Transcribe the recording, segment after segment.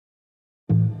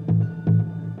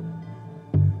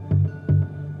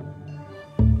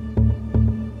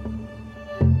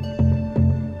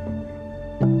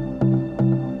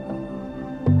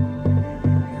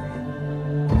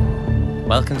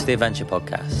Welcome to the Adventure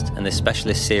Podcast and this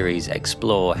specialist series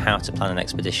Explore How to Plan an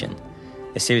Expedition,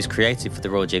 a series created for the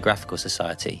Royal Geographical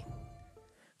Society.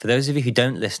 For those of you who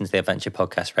don't listen to the Adventure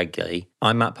Podcast regularly,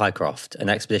 I'm Matt Pycroft, an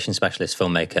expedition specialist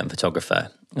filmmaker and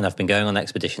photographer, and I've been going on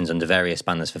expeditions under various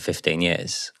banners for 15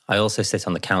 years. I also sit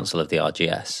on the council of the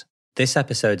RGS. This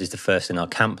episode is the first in our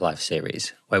Camp Life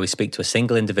series, where we speak to a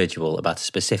single individual about a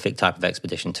specific type of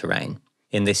expedition terrain.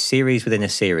 In this series within a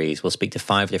series, we'll speak to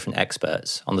 5 different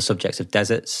experts on the subjects of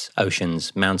deserts,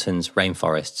 oceans, mountains,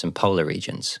 rainforests, and polar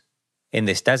regions. In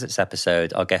this deserts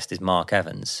episode, our guest is Mark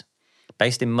Evans.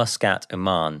 Based in Muscat,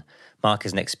 Oman, Mark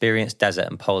is an experienced desert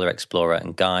and polar explorer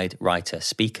and guide, writer,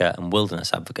 speaker, and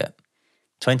wilderness advocate.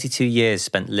 22 years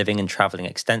spent living and travelling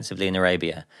extensively in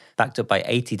Arabia, backed up by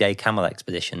 80-day camel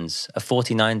expeditions, a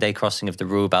 49-day crossing of the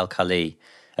Rub al-Khali,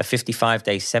 a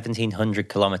 55-day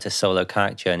 1,700-kilometre solo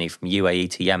kayak journey from UAE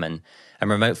to Yemen, and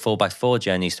remote 4x4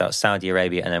 journeys throughout Saudi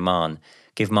Arabia and Oman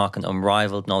give Mark an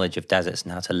unrivaled knowledge of deserts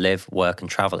and how to live, work and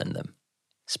travel in them.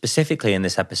 Specifically in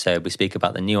this episode, we speak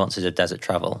about the nuances of desert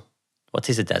travel. What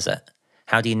is a desert?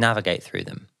 How do you navigate through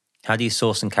them? How do you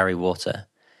source and carry water?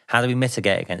 How do we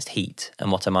mitigate against heat? And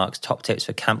what are Mark's top tips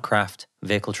for campcraft,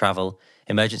 vehicle travel,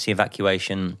 emergency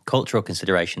evacuation, cultural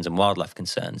considerations and wildlife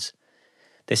concerns?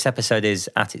 This episode is,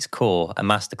 at its core, a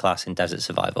masterclass in desert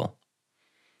survival.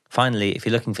 Finally, if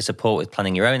you're looking for support with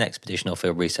planning your own expedition or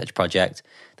field research project,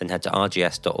 then head to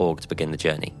rgs.org to begin the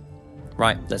journey.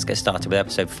 Right, let's get started with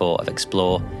episode 4 of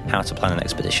Explore How to Plan an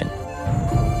Expedition.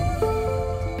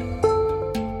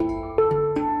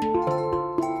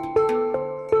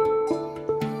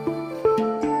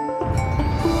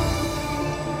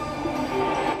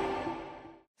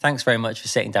 Thanks very much for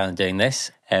sitting down and doing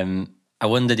this. I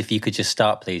wondered if you could just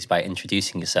start, please, by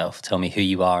introducing yourself. Tell me who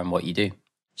you are and what you do.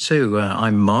 So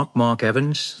I'm Mark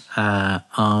Evans.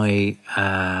 I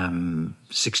am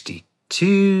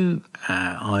 62.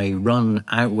 I run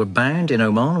Outward Bound in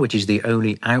Oman, which is the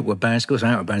only Outward Bound school. So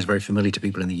Outward Bound is very familiar to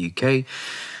people in the UK.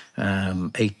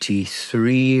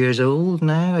 83 years old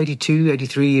now, 82,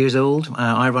 83 years old.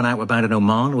 I run Outward Bound in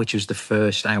Oman, which is the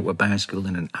first Outward Bound school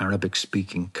in an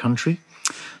Arabic-speaking country.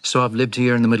 So I've lived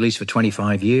here in the Middle East for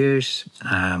 25 years,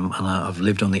 and I've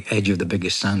lived on the edge of the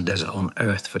biggest sand desert on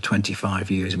Earth for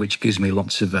 25 years, which gives me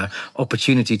lots of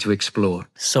opportunity to explore.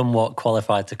 Somewhat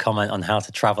qualified to comment on how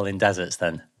to travel in deserts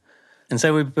then. And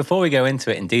so before we go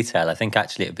into it in detail, I think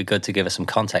actually it would be good to give us some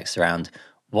context around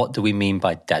what do we mean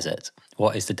by desert?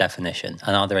 What is the definition?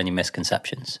 And are there any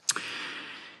misconceptions?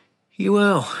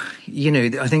 Well,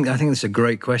 I think that's a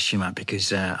great question, Matt,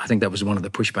 because I think that was one of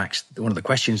the pushbacks, one of the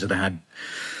questions that I had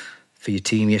for your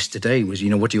team yesterday was,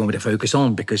 what do you want me to focus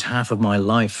on? Because half of my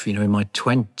life, in my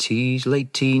 20s,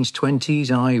 late teens, 20s,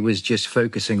 I was just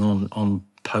focusing on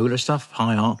polar stuff,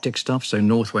 high Arctic stuff, so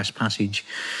Northwest Passage,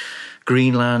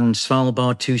 Greenland,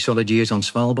 Svalbard, 2 solid years on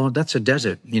Svalbard. That's a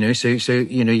desert, So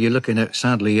you're looking at,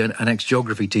 sadly, an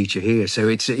ex-geography teacher here. So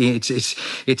it's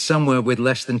somewhere with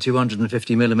less than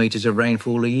 250 millimeters of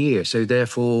rainfall a year. So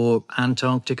therefore,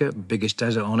 Antarctica, biggest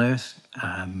desert on Earth.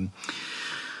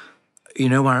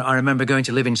 I remember going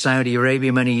to live in Saudi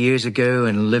Arabia many years ago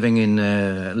and living in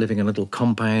a little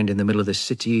compound in the middle of the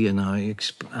city, and I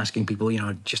asking people,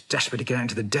 just desperate to get out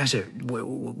into the desert.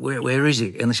 Where is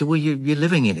it? And they said, well, you're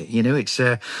living in it.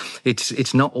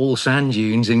 It's not all sand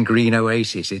dunes and green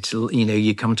oasis. It's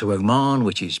you come to Oman,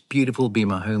 which is beautiful, been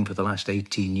my home for the last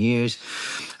 18 years.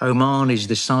 Oman is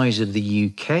the size of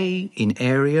the UK in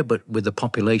area, but with the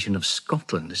population of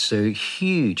Scotland. So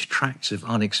huge tracts of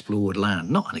unexplored land,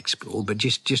 not unexplored, but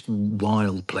just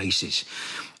wild places.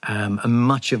 And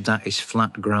much of that is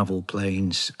flat gravel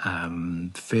plains,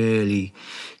 fairly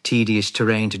tedious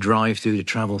terrain to drive through, to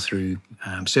travel through.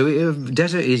 So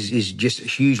desert is just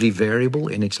hugely variable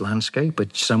in its landscape,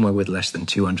 but somewhere with less than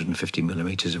 250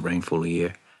 millimeters of rainfall a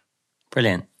year.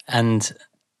 Brilliant. And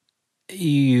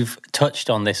you've touched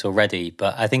on this already,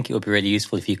 but I think it would be really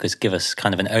useful if you could give us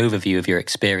kind of an overview of your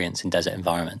experience in desert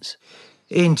environments.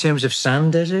 In terms of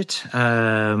sand desert, so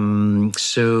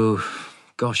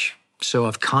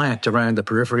I've kayaked around the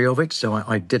periphery of it. So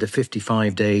I did a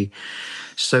 55-day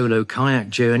solo kayak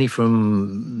journey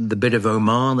from the bit of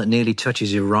Oman that nearly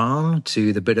touches Iran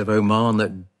to the bit of Oman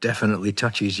that definitely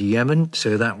touches Yemen.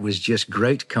 So that was just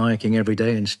great, kayaking every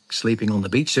day and sleeping on the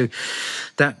beach. So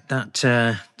that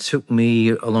took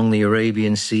me along the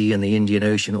Arabian Sea and the Indian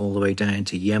Ocean all the way down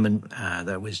to Yemen.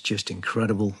 That was just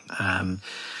incredible.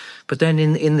 But then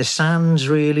in the sands,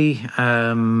 really,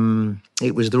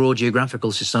 it was the Royal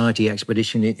Geographical Society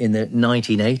expedition in the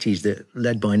 1980s that,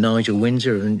 led by Nigel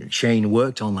Windsor and Shane,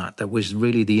 worked on that was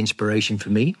really the inspiration for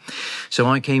me. So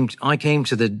I came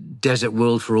to the desert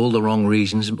world for all the wrong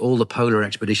reasons. All the polar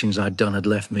expeditions I'd done had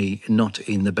left me not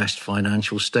in the best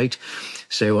financial state.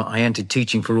 So I entered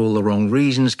teaching for all the wrong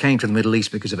reasons, came to the Middle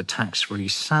East because of a tax-free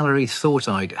salary, thought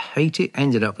I'd hate it,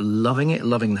 ended up loving it,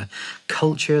 loving the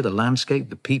culture, the landscape,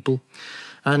 the people.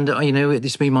 And,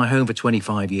 it's been my home for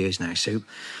 25 years now. So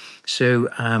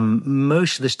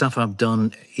most of the stuff I've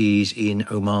done is in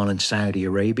Oman and Saudi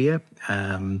Arabia.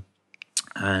 And,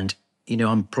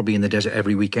 I'm probably in the desert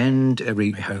every weekend,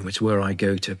 every home. It's where I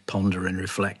go to ponder and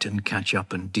reflect and catch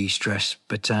up and de-stress.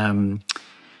 But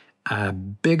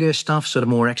bigger stuff, sort of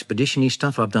more expedition-y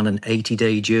stuff. I've done an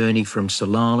 80-day journey from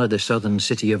Salalah, the southern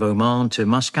city of Oman, to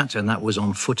Muscat, and that was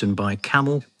on foot and by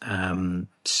camel.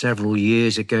 Several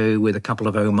years ago, with a couple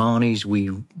of Omanis, we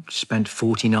spent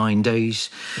 49 days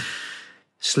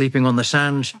sleeping on the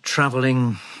sand,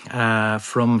 travelling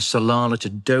from Salalah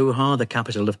to Doha, the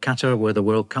capital of Qatar, where the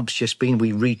World Cup's just been.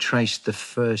 We retraced the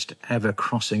first ever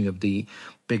crossing of the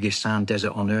biggest sand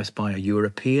desert on Earth by a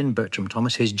European, Bertram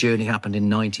Thomas. His journey happened in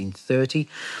 1930.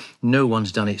 No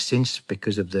one's done it since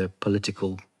because of the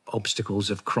political obstacles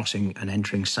of crossing and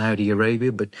entering Saudi Arabia.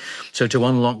 But so to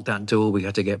unlock that door, we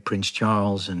had to get Prince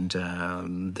Charles and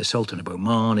the Sultan of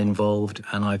Oman involved.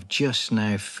 And I've just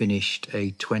now finished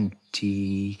a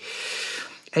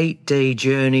 28-day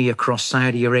journey across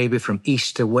Saudi Arabia from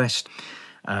east to west.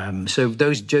 So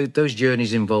those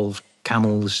journeys involve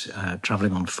camels,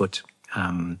 traveling on foot,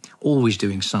 always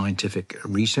doing scientific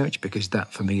research, because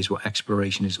that for me is what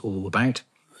exploration is all about.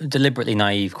 Deliberately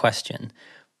naive question.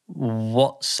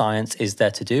 What science is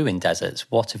there to do in deserts?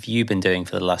 What have you been doing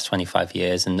for the last 25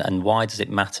 years, and why does it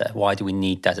matter? Why do we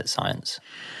need desert science?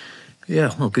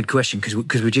 Yeah, well, good question,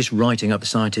 because we're just writing up a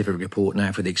scientific report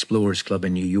now for the Explorers Club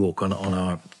in New York on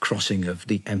our crossing of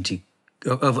the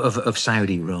of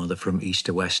Saudi, rather, from east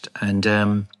to west. And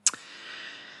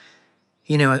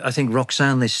I think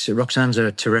Roxanne's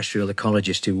a terrestrial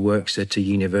ecologist who works at a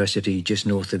university just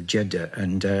north of Jeddah,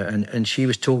 and she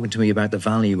was talking to me about the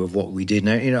value of what we did.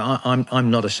 Now,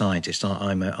 I'm not a scientist.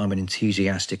 I'm an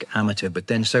enthusiastic amateur, but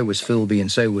then so was Philby,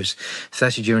 and so was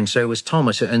Thesiger, and so was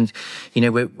Thomas. And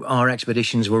our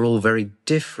expeditions were all very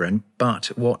different, but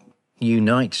what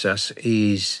unites us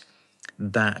is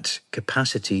that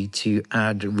capacity to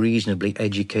add reasonably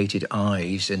educated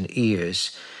eyes and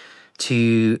ears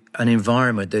to an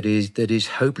environment that is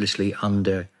hopelessly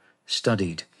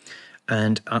understudied.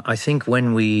 And I think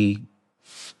when we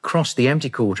crossed the empty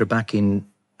quarter back in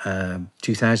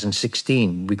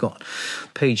 2016, we got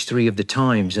page 3 of the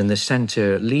Times and the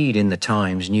centre lead in the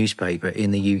Times newspaper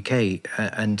in the UK.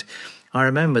 And I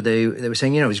remember they were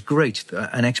saying, it's great,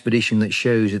 an expedition that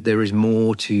shows that there is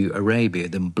more to Arabia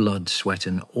than blood, sweat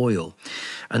and oil.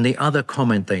 And the other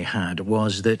comment they had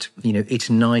was that,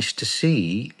 it's nice to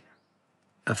see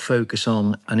a focus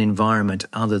on an environment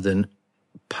other than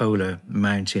polar,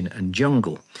 mountain and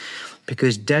jungle,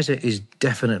 because desert is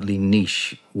definitely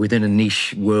niche within a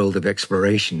niche world of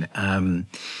exploration. And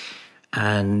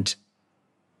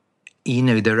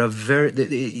there are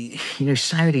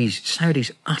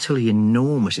Saudi's utterly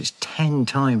enormous. It's 10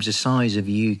 times the size of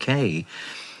UK,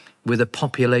 with a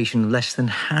population less than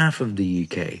half of the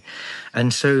UK.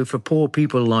 And so for poor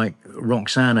people like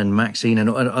Roxanne and Maxine and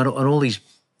all these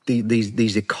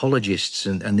ecologists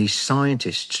and these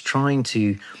scientists trying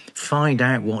to find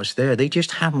out what's there, they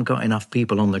just haven't got enough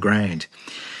people on the ground.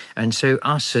 And so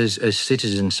us as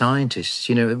citizen scientists,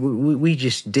 we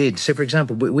just did. So, for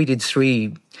example, we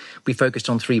focused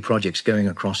on 3 projects going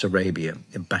across Arabia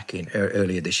back in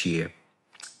earlier this year.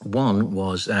 One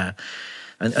was, and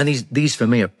these for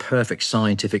me are perfect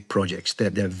scientific projects.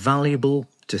 They're valuable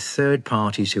to third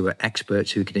parties who are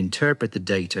experts who can interpret the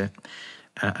data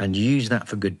and use that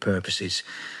for good purposes,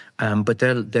 but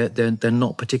they're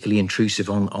not particularly intrusive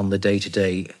on the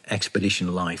day-to-day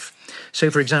expedition life.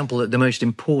 So, for example, the most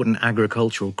important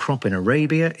agricultural crop in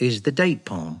Arabia is the date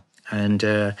palm, and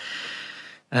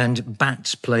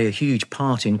bats play a huge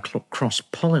part in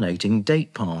cross-pollinating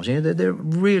date palms. They're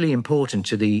really important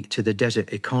to the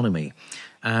desert economy,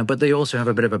 but they also have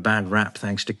a bit of a bad rap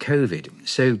thanks to COVID.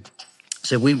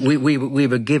 So we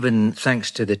were given, thanks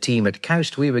to the team at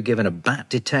KAUST, we were given a bat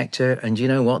detector. And you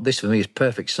know what? This for me is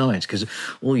perfect science, because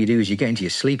all you do is you get into your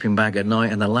sleeping bag at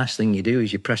night and the last thing you do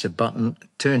is you press a button,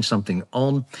 turn something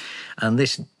on, and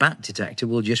this bat detector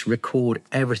will just record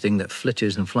everything that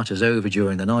flitters and flutters over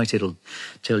during the night. It'll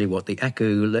tell you what the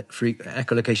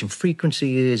echolocation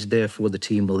frequency is. Therefore, the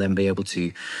team will then be able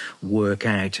to work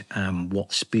out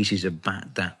what species of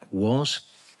bat that was.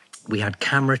 We had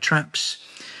camera traps.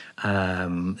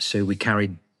 So we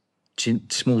carried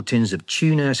small tins of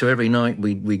tuna. So every night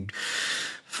we'd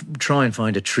try and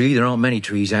find a tree. There aren't many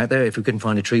trees out there. If we couldn't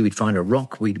find a tree, we'd find a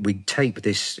rock. We'd tape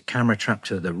this camera trap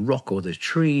to the rock or the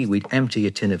tree. We'd empty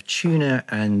a tin of tuna,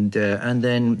 and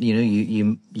then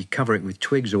you cover it with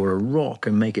twigs or a rock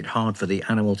and make it hard for the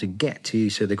animal to get to.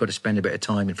 So they've got to spend a bit of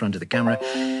time in front of the camera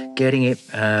getting it.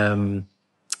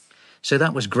 So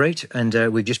that was great, and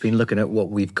we've just been looking at what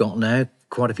we've got now.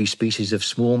 Quite a few species of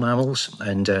small mammals,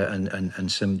 and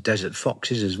some desert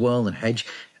foxes as well, and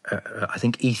I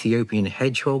think Ethiopian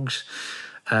hedgehogs.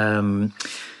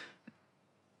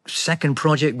 Second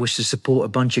project was to support a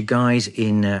bunch of guys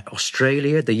in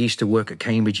Australia. They used to work at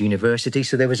Cambridge University.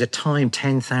 So there was a time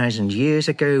 10,000 years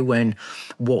ago when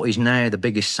what is now the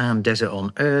biggest sand desert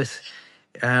on Earth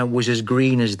was as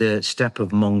green as the steppe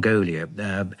of Mongolia.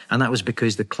 And that was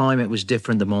because the climate was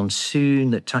different. The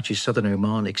monsoon that touches southern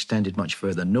Oman extended much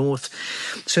further north.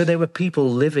 So there were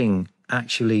people living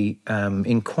actually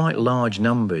in quite large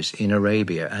numbers in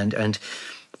Arabia,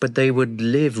 but they would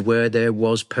live where there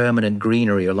was permanent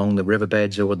greenery along the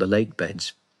riverbeds or the lake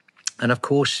beds. And of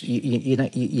course,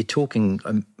 you're talking,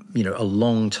 a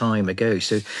long time ago.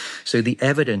 So the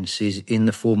evidence is in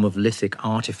the form of lithic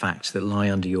artifacts that lie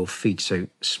under your feet. So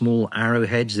small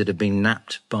arrowheads that have been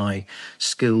knapped by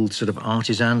skilled sort of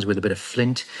artisans with a bit of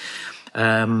flint.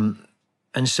 And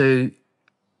so,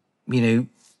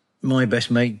 my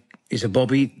best mate is a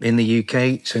bobby in the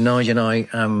UK. So Nigel and I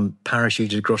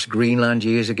parachuted across Greenland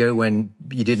years ago when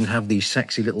you didn't have these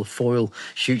sexy little foil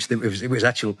chutes. It was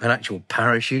an actual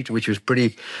parachute, which was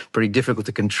pretty difficult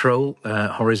to control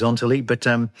horizontally. But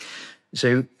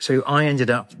so I ended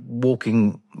up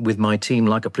walking with my team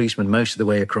like a policeman most of the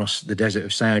way across the desert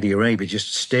of Saudi Arabia,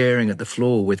 just staring at the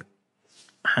floor with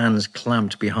hands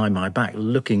clamped behind my back,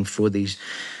 looking for these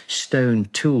stone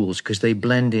tools because they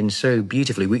blend in so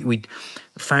beautifully. We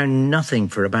found nothing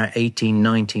for about 18,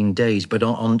 19 days, but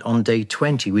on day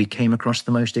 20, we came across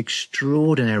the most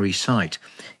extraordinary sight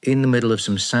in the middle of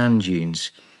some sand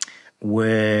dunes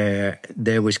where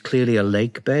there was clearly a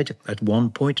lake bed at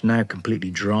one point, now completely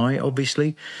dry,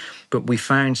 obviously, but we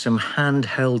found some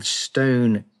handheld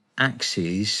stone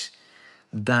axes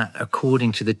that,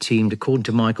 according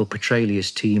to Michael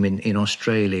Petralia's team in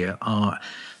Australia, are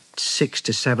 600,000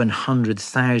 to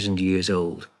 700,000 years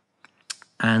old.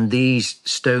 And these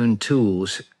stone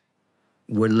tools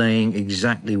were laying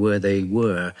exactly where they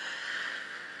were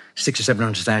 600,000 to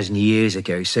 700,000 years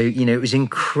ago. So, it was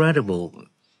incredible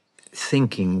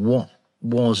thinking what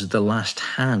was the last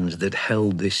hand that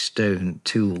held this stone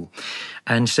tool.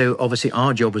 And so obviously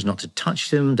our job was not to touch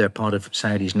them. They're part of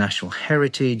Saudi's national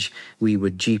heritage. We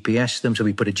would GPS them. So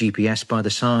we put a GPS by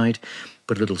the side,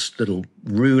 put a little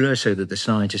ruler so that the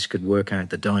scientists could work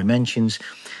out the dimensions,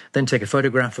 then take a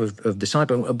photograph of the site.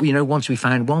 But, once we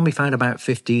found one, we found about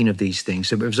 15 of these things.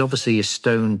 So it was obviously a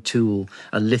stone tool,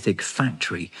 a lithic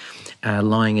factory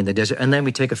lying in the desert. And then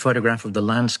we take a photograph of the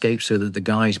landscape so that the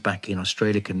guys back in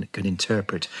Australia can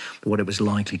interpret what it was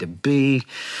likely to be.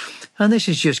 And this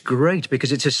is just great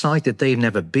because it's a site that they've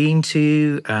never been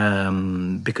to,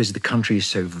 because the country is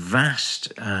so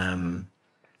vast. And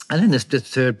then the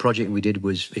third project we did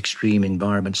was extreme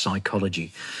environment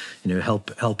psychology,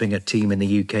 helping a team in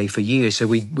the UK for years. So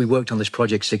we worked on this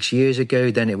project 6 years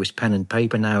ago. Then it was pen and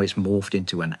paper. Now it's morphed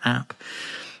into an app,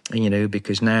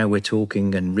 because now we're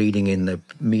talking and reading in the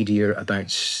media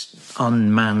about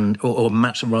unmanned or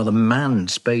rather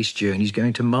manned space journeys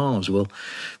going to Mars. Well,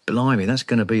 blimey, that's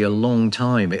going to be a long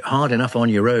time. Hard enough on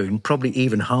your own, probably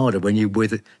even harder when you're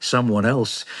with someone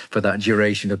else for that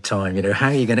duration of time. How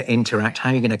are you going to interact?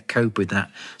 How are you going to cope with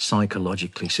that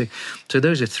psychologically? So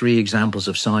those are 3 examples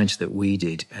of science that we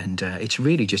did. And it's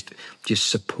really just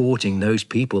supporting those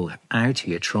people out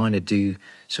here trying to do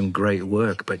some great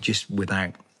work, but just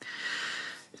without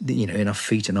enough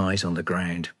feet and eyes on the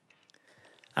ground.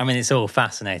 I mean, it's all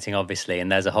fascinating, obviously, and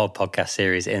there's a whole podcast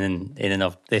series in and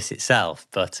of this itself.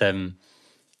 But,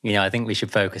 I think we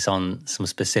should focus on some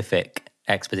specific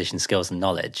expedition skills and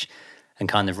knowledge and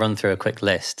kind of run through a quick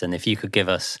list. And if you could give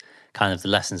us kind of the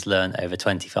lessons learned over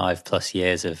 25 plus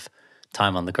years of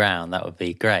time on the ground, that would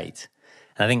be great.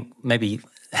 And I think maybe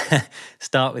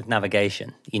start with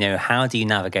navigation. How do you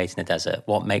navigate in a desert?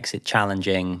 What makes it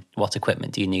challenging? What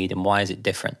equipment do you need? And why is it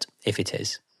different, if it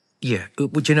is? Yeah,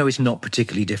 but it's not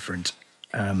particularly different.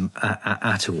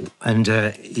 at all. And,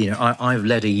 I've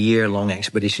led a year-long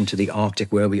expedition to the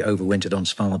Arctic where we overwintered on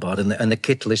Svalbard, and the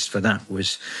kit list for that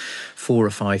was 4 or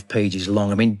 5 pages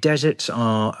long. I mean, deserts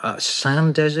are,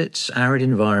 sand deserts, arid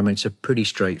environments are pretty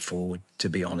straightforward, to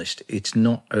be honest. It's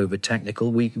not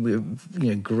over-technical.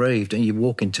 We're graved, and you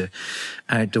walk into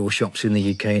outdoor shops in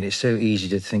the UK, and it's so easy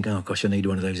to think, oh, gosh, I need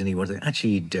one of those, I need one of those.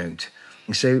 Actually, you don't.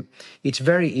 So it's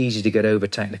very easy to get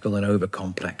over-technical and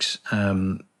over-complex.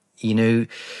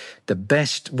 The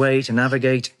best way to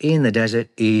navigate in the desert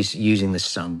is using the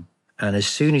sun. And as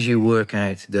soon as you work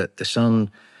out that the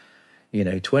sun,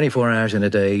 24 hours in a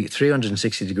day,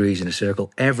 360 degrees in a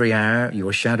circle, every hour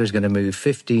your shadow is going to move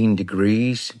 15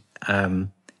 degrees,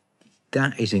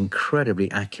 that is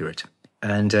incredibly accurate.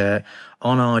 And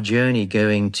on our journey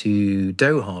going to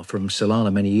Doha from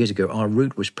Salalah many years ago, our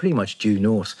route was pretty much due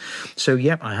north. So,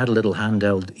 I had a little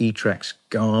handheld eTrex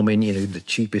Garmin, the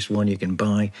cheapest one you can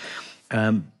buy.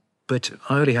 But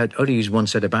I only used one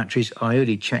set of batteries. I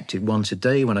only checked it once a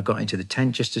day when I got into the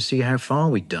tent just to see how far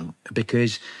we'd done,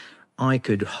 because I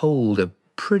could hold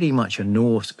pretty much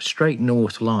a straight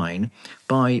north line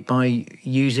by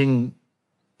using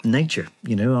nature.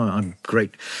 I'm a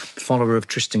great follower of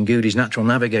Tristan Goody's Natural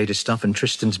Navigator stuff, and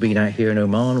Tristan's been out here in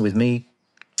Oman with me,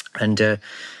 and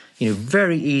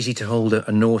very easy to hold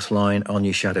a north line on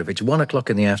your shadow. If it's 1 o'clock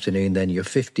in the afternoon, then you're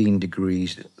 15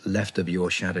 degrees left of your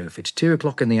shadow. If it's 2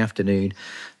 o'clock in the afternoon,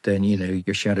 then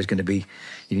your shadow's going to be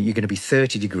you're going to be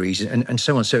 30 degrees, and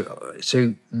so on.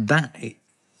 So that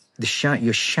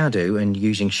your shadow, and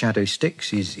using shadow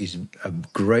sticks is a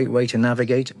great way to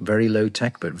navigate. Very low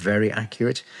tech, but very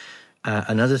accurate.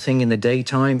 Another thing in the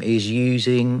daytime is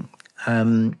using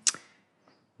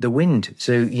the wind.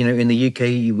 So, in the UK,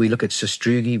 we look at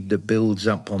sastrugi that builds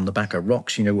up on the back of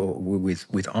rocks,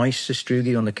 with ice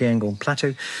sastrugi on the Cairngorm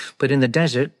Plateau. But in the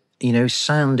desert,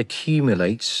 sand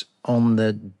accumulates on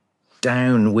the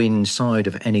downwind side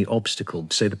of any obstacle.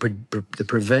 So the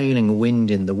prevailing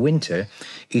wind in the winter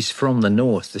is from the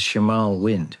north, the Shamal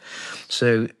wind.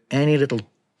 So any little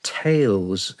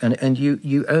tails, and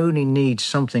you only need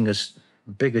something as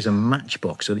big as a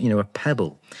matchbox, or a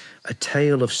pebble. A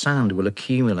tail of sand will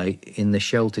accumulate in the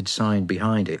sheltered sign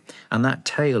behind it, and that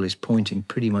tail is pointing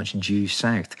pretty much due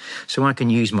south. So I can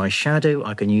use my shadow,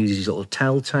 I can use these little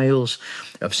telltales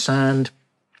of sand.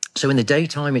 So in the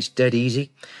daytime, it's dead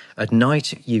easy. At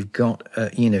night, you've got,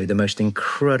 the most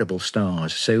incredible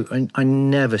stars. So I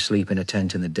never sleep in a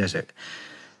tent in the desert.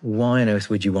 Why on earth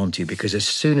would you want to? Because as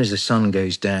soon as the sun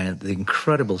goes down, the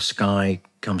incredible sky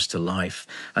comes to life.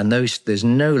 And there's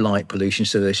no light pollution,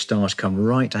 so those stars come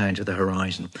right down to the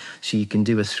horizon. So you can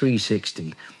do a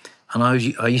 360. And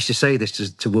I used to say this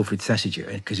to Wilfred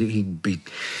Thesiger, because he'd be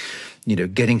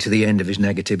getting to the end of his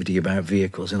negativity about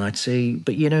vehicles. And I'd say,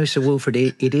 but Sir Wilfred,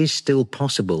 it is still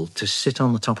possible to sit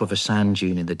on the top of a sand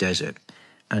dune in the desert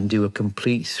and do a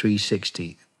complete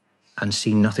 360 and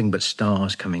see nothing but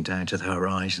stars coming down to the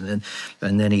horizon.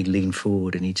 And then he'd lean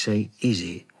forward and he'd say, is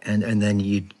it? And then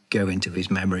you'd go into his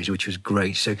memories, which was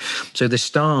great. So the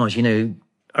stars,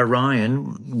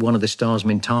 Orion, one of the stars,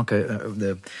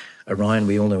 Mintaka, Orion,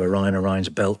 we all know Orion's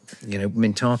belt.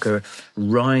 Mintaka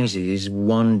rises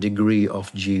 1 degree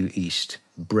off due east,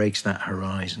 breaks that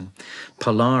horizon.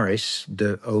 Polaris,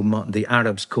 the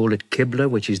Arabs call it Qibla,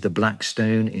 which is the black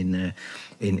stone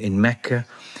in Mecca.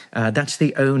 That's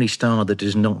the only star that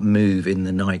does not move in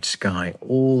the night sky.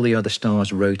 All the other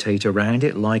stars rotate around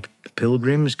it, like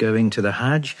pilgrims going to the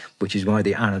Hajj, which is why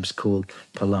the Arabs call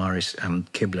Polaris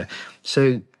Qibla.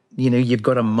 So you've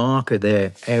got a marker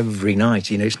there every night.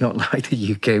 It's not like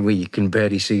the UK where you can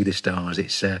barely see the stars.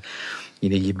 It's,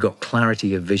 you've got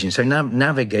clarity of vision. So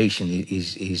navigation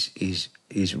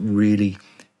is really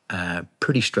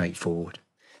pretty straightforward.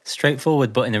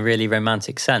 Straightforward, but in a really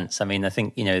romantic sense. I mean, I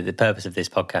think, the purpose of this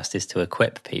podcast is to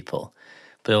equip people.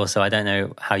 But also, I don't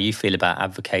know how you feel about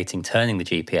advocating turning the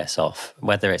GPS off,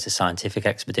 whether it's a scientific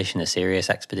expedition, a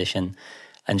serious expedition,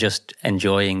 and just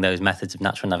enjoying those methods of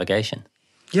natural navigation.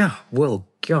 Yeah, well,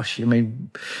 gosh,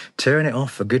 turn it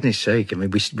off, for goodness sake.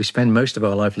 We spend most of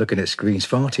our life looking at screens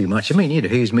far too much.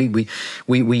 Here's me.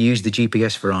 We use the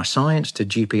GPS for our science, to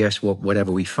GPS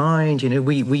whatever we find.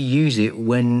 We use it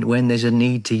when there's a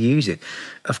need to use it.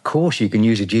 Of course, you can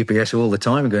use a GPS all the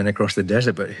time going across the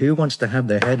desert, but who wants to have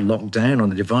their head locked down on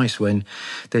the device when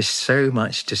there's so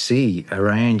much to see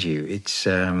around you? It's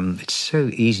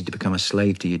so easy to become a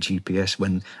slave to your GPS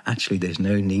when actually there's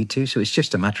no need to. So it's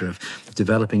just a matter of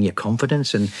developing your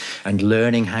confidence and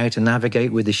learning how to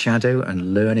navigate with the shadow,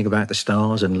 and learning about the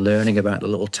stars, and learning about the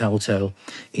little telltale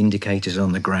indicators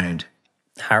on the ground.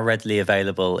 How readily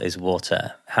available is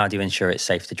water? How do you ensure it's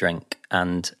safe to drink?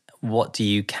 And What do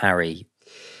you carry?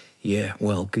 Yeah,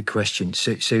 well, good question.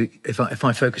 So if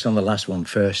I focus on the last one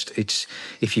first, it's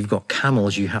if you've got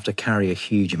camels, you have to carry a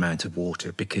huge amount of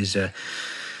water because,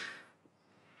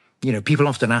 people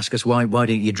often ask us why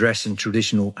don't you dress in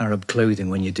traditional Arab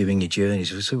clothing when you're doing your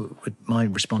journeys? So my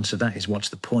response to that is, what's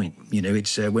the point?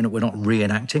 It's we're not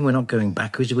reenacting, we're not going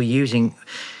backwards.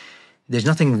 There's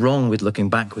nothing wrong with looking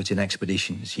backwards in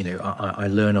expeditions. I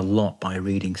learn a lot by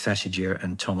reading Thesiger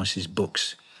and Thomas's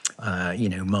books.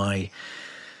 My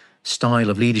style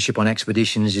of leadership on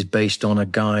expeditions is based on a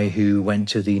guy who went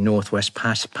to the Northwest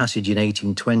Passage in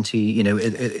 1820.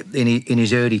 In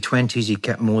his early 20s, he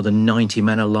kept more than 90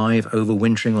 men alive,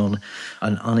 overwintering on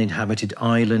an uninhabited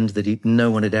island that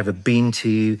no one had ever been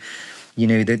to.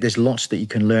 There's lots that you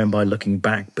can learn by looking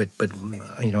back, but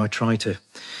I try to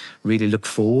really look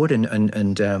forward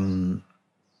and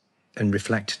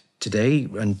reflect today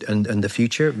and the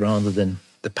future rather than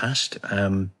the past.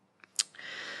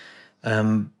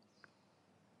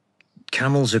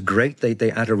 Camels are great.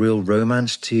 They add a real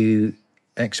romance to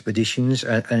expeditions,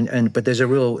 but there's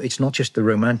it's not just the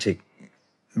romantic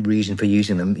reason for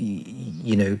using them.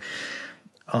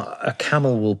 A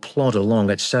camel will plod along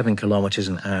at 7 kilometers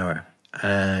an hour,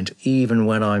 and even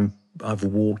when I've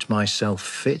walked myself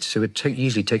fit, so it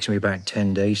usually takes me about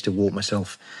 10 days to walk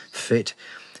myself fit.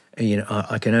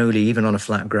 I can only, even on a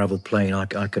flat gravel plain, I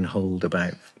can hold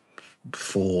about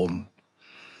 4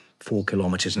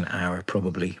 kilometers an hour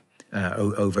probably.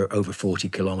 Over 40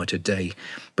 kilometre day,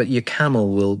 but your camel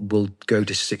will go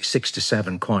to 6 to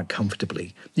 7 quite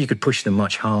comfortably. You could push them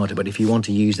much harder, but if you want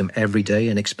to use them every day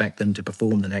and expect them to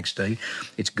perform the next day,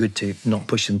 it's good to not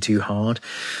push them too hard.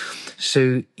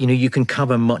 So you can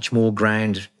cover much more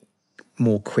ground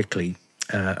more quickly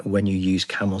when you use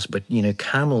camels. But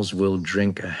camels will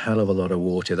drink a hell of a lot of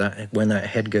water. That when that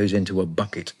head goes into a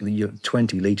bucket,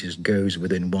 20 litres goes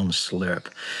within one slurp,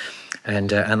 and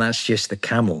that's just the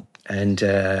camel. And,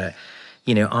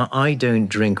 I don't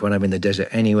drink when I'm in the desert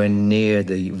anywhere near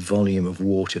the volume of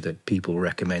water that people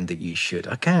recommend that you should.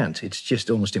 I can't. It's just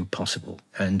almost impossible.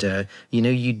 And,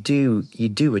 you do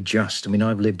adjust. I mean,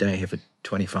 I've lived out here for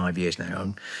 25 years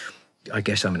now. I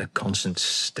guess I'm in a constant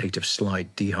state of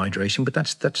slight dehydration, but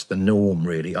that's the norm,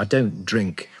 really. I don't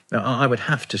drink. I would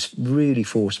have to really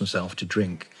force myself to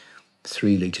drink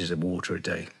 3 litres of water a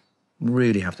day.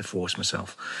 Really have to force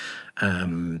myself.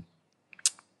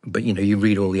 But, you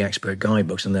read all the expert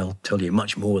guidebooks and they'll tell you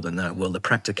much more than that. Well, the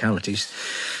practicalities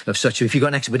of such, if you've got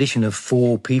an expedition of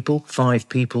 4 people, 5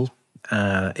 people,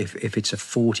 if it's a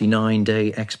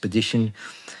 49-day expedition,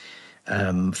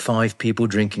 5 people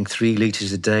drinking 3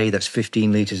 litres a day, that's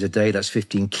 15 litres a day, that's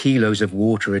 15 kilos of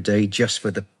water a day just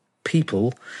for the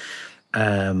people.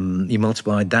 You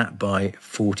multiply that by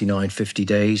 49, 50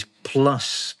 days,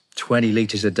 plus 20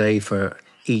 litres a day for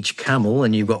each camel,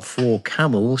 and you've got 4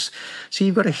 camels, so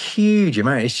you've got a huge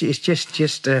amount. It's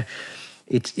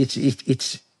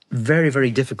very,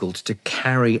 very difficult to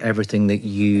carry everything that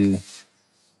you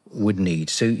would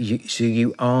need. So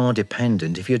you are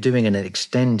dependent. If you're doing an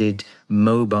extended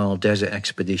mobile desert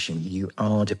expedition, you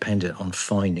are dependent on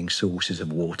finding sources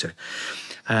of water.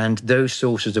 And those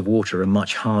sources of water are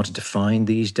much harder to find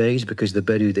these days because the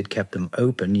Bedou that kept them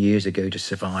open years ago to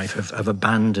survive have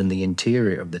abandoned the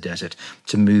interior of the desert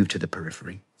to move to the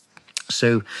periphery.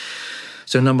 So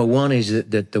number one is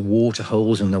that the water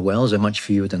holes and the wells are much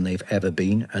fewer than they've ever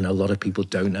been, and a lot of people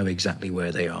don't know exactly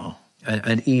where they are.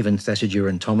 And even Thesiger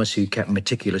and Thomas, who kept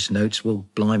meticulous notes, well,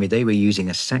 blimey, they were using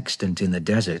a sextant in the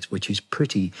desert, which is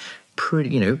pretty,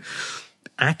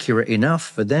 accurate enough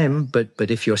for them,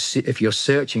 but if you're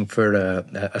searching for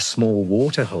a small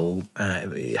water hole,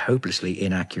 hopelessly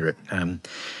inaccurate.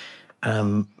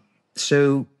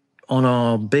 So on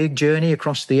our big journey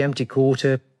across the Empty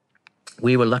Quarter,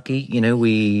 we were lucky.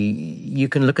 You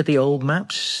can look at the old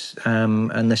maps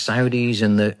and the Saudis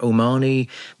and the Omani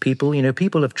people.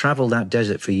 People have traveled that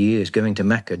desert for years, going to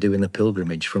Mecca, doing the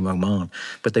pilgrimage from Oman,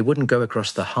 but they wouldn't go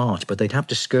across the heart, but they'd have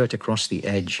to skirt across the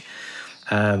edge.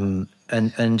 And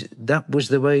that was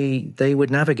the way they would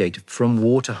navigate from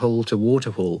waterhole to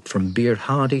waterhole, from Bir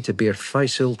Hadi to Bir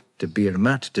Faisal to Bir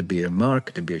Mat to Bir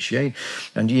Mark to Bir Sheikh.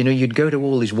 And, you'd go to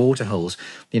all these waterholes.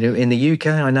 In the UK,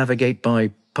 I navigate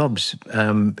by pubs.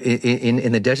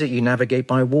 In the desert, you navigate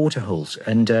by waterholes.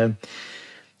 And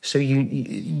so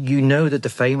you know that the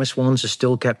famous ones are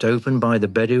still kept open by the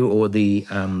Bedou or the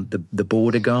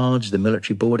border guards, the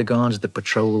military border guards that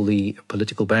patrol the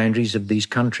political boundaries of these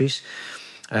countries.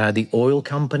 The oil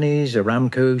companies,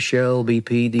 Aramco, Shell,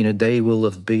 BP, they will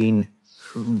have been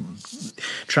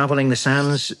travelling the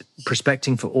sands,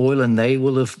 prospecting for oil, and they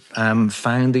will have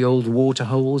found the old water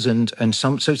holes.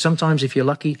 So sometimes, if you're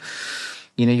lucky,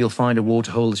 you'll find a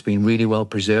water hole that's been really well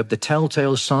preserved. The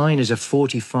telltale sign is a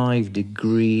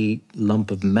 45-degree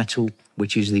lump of metal,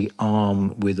 which is the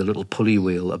arm with a little pulley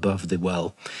wheel above the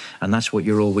well. And that's what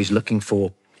you're always looking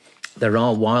for. There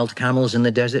are wild camels in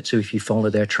the desert, so if you follow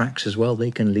their tracks as well, they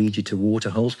can lead you to water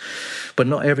holes. But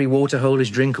not every water hole is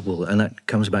drinkable, and that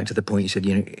comes back to the point you said,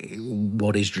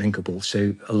 what is drinkable?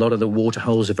 So a lot of the water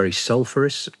holes are very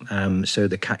sulfurous, so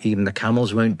even the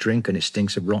camels won't drink, and it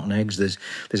stinks of rotten eggs. There's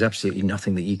absolutely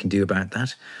nothing that you can do about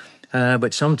that.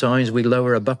 But sometimes we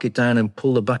lower a bucket down and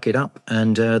pull the bucket up,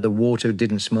 and the water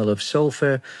didn't smell of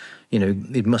sulfur.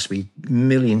 It must be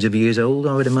millions of years old,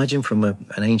 I would imagine, from an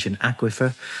ancient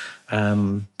aquifer.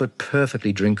 But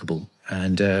perfectly drinkable.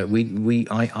 And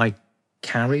I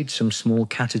carried some small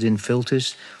Katadyn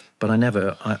filters, but I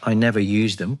never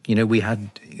used them.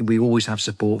 We always have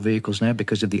support vehicles now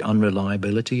because of the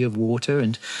unreliability of water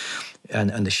and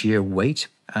the sheer weight.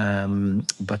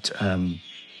 That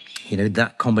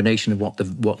combination of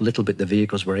what little bit the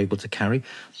vehicles were able to carry,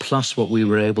 plus what we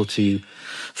were able to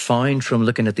find from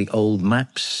looking at the old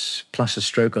maps, plus a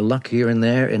stroke of luck here and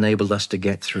there, enabled us to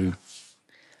get through.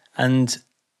 And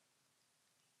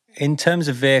in terms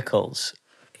of vehicles,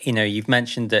 you've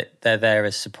mentioned that they're there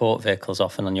as support vehicles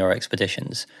often on your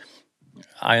expeditions.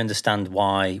 I understand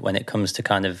why, when it comes to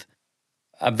kind of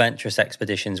adventurous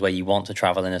expeditions where you want to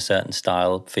travel in a certain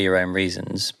style for your own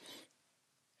reasons.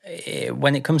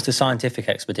 When it comes to scientific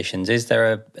expeditions, is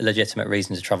there a legitimate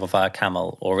reason to travel via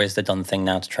camel, or is the done thing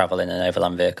now to travel in an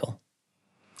overland vehicle?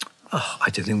 Oh, I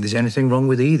don't think there's anything wrong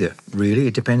with either, really.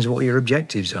 It depends what your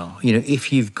objectives are.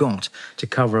 If you've got to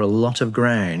cover a lot of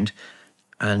ground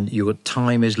and your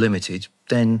time is limited,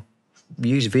 then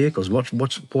use vehicles.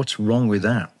 What's wrong with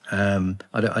that?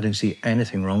 I don't see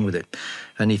anything wrong with it.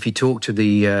 And if you talk to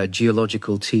the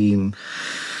geological team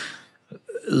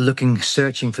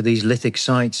searching for these lithic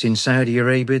sites in Saudi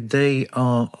Arabia, they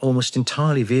are almost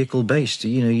entirely vehicle based.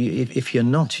 If you're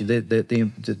not,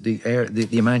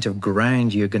 the amount of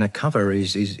ground you're going to cover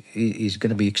is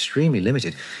going to be extremely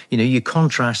limited. You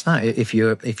contrast that if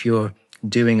you're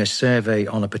doing a survey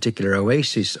on a particular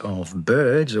oasis of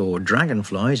birds or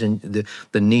dragonflies, and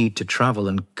the need to travel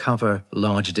and cover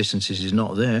large distances is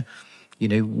not there.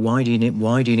 Why do you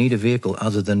need a vehicle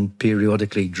other than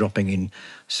periodically dropping in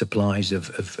supplies of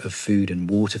food and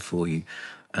water for you?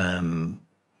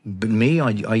 But me,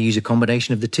 I use a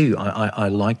combination of the two. I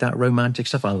like that romantic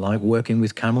stuff. I like working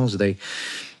with camels. I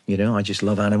just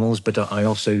love animals, but I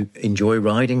also enjoy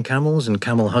riding camels, and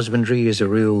camel husbandry is a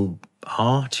real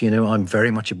art. I'm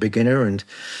very much a beginner, and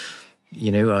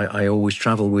I always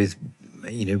travel with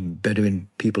Bedouin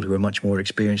people who are much more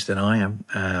experienced than I am,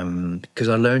 because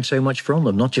I learned so much from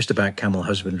them, not just about camel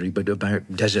husbandry, but about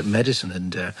desert medicine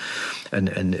and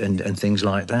things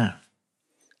like that.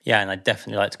 Yeah, and I'd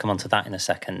definitely like to come on to that in a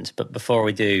second. But before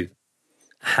we do,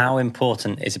 how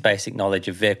important is a basic knowledge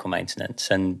of vehicle maintenance?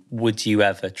 And would you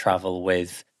ever travel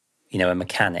with, a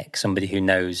mechanic, somebody who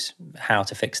knows how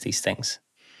to fix these things?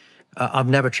 I've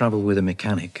never traveled with a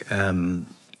mechanic. And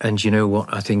you know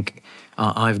what? I think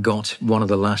I've got one of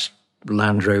the last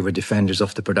Land Rover Defenders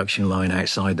off the production line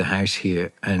outside the house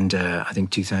here. And I think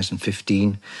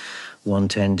 2015,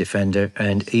 110 Defender.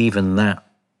 And even that,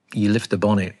 you lift the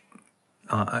bonnet,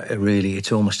 really,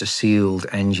 it's almost a sealed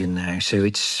engine now. So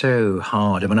it's so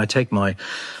hard. I mean, I take my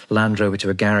Land Rover to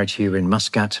a garage here in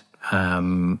Muscat,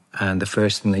 and the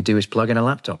first thing they do is plug in a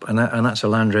laptop, and that's a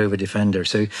Land Rover Defender.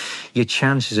 So your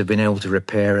chances of being able to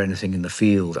repair anything in the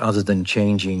field other than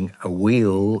changing a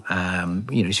wheel, so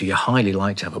you're highly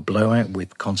likely to have a blowout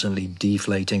with constantly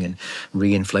deflating and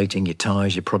reinflating your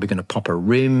tyres. You're probably going to pop a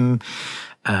rim.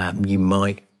 You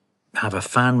might have a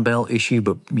fan belt issue,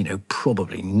 but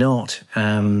probably not.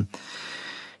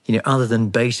 Other than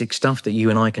basic stuff that you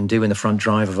and I can do in the front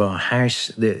drive of our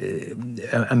house,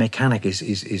 a mechanic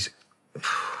is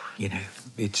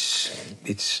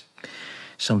it's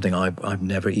something I've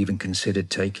never even considered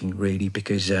taking, really,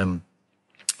 because I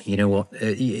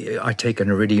take an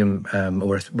Iridium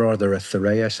or rather a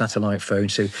Thuraya satellite phone.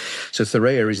 So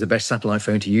Thuraya is the best satellite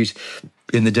phone to use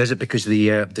in the desert because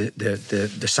the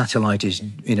satellite is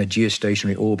in a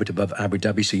geostationary orbit above Abu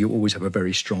Dhabi, so you always have a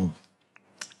very strong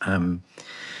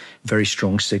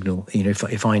signal.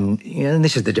 And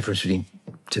this is the difference between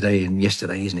today and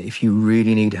yesterday, isn't it? If you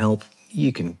really need help,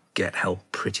 you can get help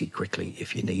pretty quickly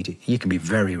if you need it. You can be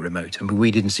very remote. I mean,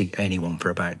 we didn't see anyone for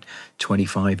about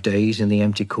 25 days in the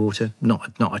empty quarter.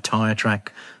 Not a tyre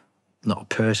track, not a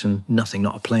person, nothing,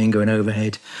 not a plane going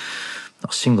overhead,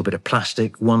 not a single bit of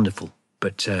plastic. Wonderful.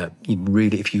 But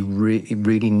if you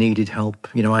really needed help,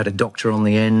 I had a doctor on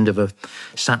the end of a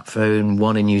sat phone,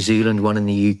 one in New Zealand, one in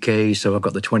the UK. So I've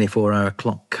got the 24-hour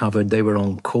clock covered. They were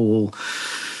on call.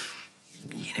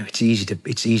 It's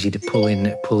easy to pull in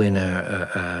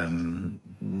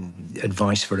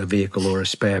advice for a vehicle or a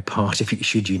spare part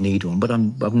should you need one. But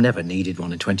I've never needed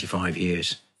one in 25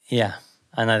 years. Yeah,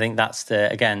 and I think that's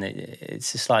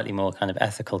it's a slightly more kind of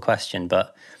ethical question,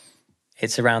 but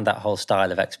it's around that whole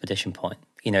style of expedition point.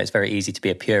 It's very easy to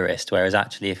be a purist, whereas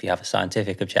actually if you have a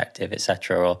scientific objective,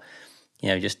 etc., or,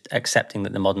 just accepting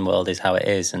that the modern world is how it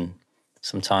is and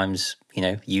sometimes,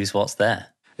 use what's there.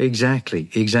 Exactly.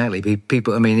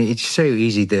 People, it's so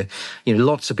easy to,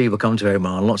 lots of people come to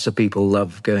Oman, lots of people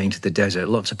love going to the desert,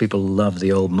 lots of people love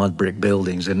the old mud brick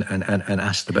buildings and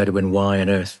ask the Bedouin, why on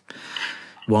earth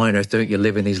don't you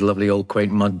live in these lovely old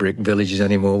quaint mud brick villages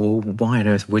anymore? Well, why on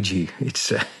earth would you?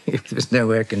 It's if there's no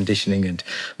air conditioning and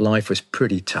life was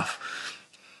pretty tough.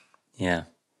 Yeah,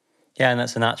 and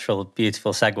that's a natural,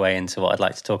 beautiful segue into what I'd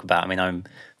like to talk about. I'm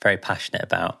very passionate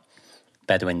about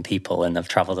Bedouin people, and I've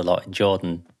travelled a lot in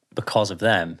Jordan because of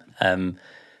them. And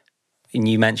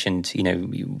you mentioned,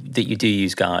 that you do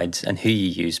use guides and who you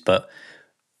use, but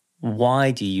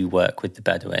why do you work with the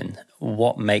Bedouin?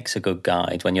 What makes a good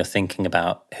guide when you're thinking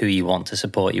about who you want to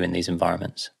support you in these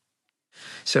environments?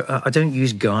 So I don't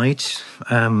use guides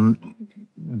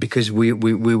because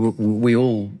we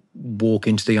all walk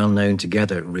into the unknown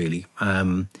together, really.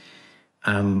 But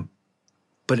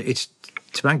it's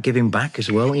about giving back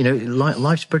as well.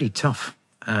 Life's pretty tough.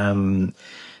 And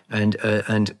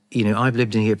I've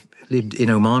lived in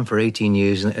Oman for 18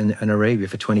 years and Arabia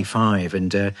for 25,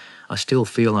 and I still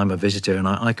feel I'm a visitor, and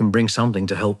I can bring something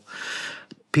to help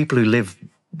people who live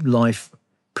life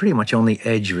pretty much on the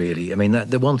edge, really.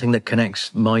 The one thing that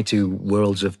connects my two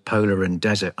worlds of polar and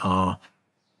desert are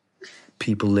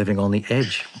people living on the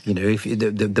edge. If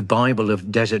the Bible of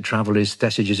desert travel is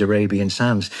Thesige's Arabian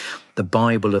Sands, the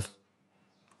Bible of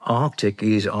Arctic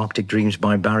is Arctic Dreams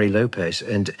by Barry Lopez,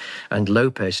 and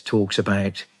Lopez talks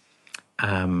about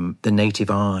the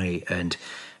native eye and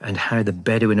how the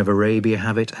Bedouin of Arabia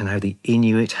have it and how the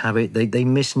Inuit have it. They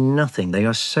miss nothing. They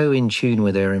are so in tune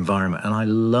with their environment, and I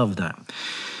love that.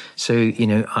 So,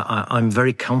 I'm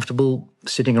very comfortable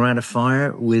sitting around a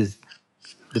fire with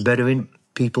the Bedouin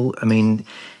people.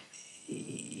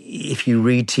 If you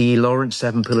read T.E. Lawrence,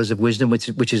 Seven Pillars of Wisdom,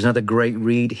 which is another great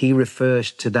read, he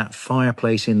refers to that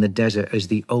fireplace in the desert as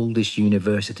the oldest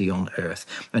university on earth.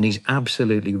 And he's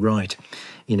absolutely right.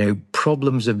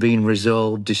 Problems have been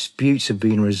resolved, disputes have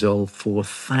been resolved for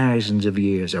thousands of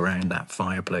years around that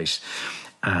fireplace.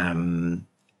 And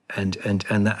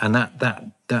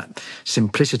that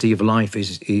simplicity of life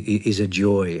is a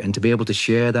joy. And to be able to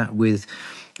share that with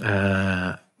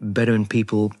Bedouin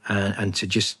people and to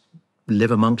just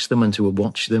live amongst them and to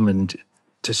watch them and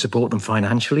to support them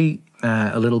financially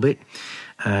a little bit,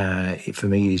 it for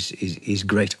me is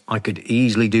great. I could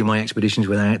easily do my expeditions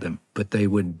without them, but they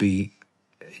would be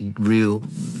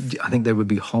I think there would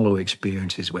be hollow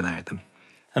experiences without them.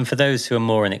 And for those who are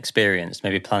more inexperienced,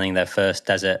 maybe planning their first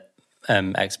desert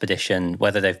expedition,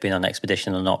 whether they've been on an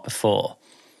expedition or not before,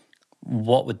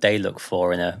 what would they look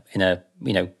for in a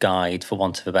guide, for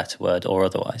want of a better word, or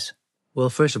otherwise? Well,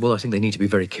 first of all, I think they need to be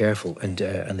very careful, and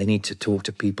they need to talk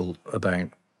to people about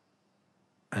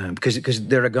because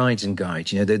there are guides and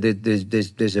guides.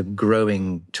 There's a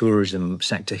growing tourism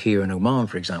sector here in Oman,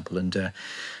 for example, and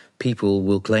people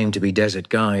will claim to be desert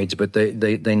guides, but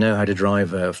they know how to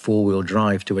drive a four-wheel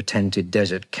drive to a tented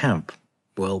desert camp.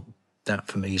 Well, that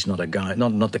for me is not a guide,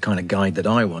 not the kind of guide that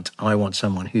I want. I want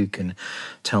someone who can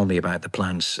tell me about the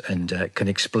plants and can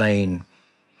explain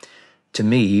to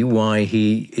me why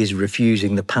he is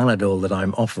refusing the Panadol that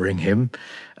I'm offering him,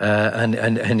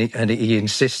 and he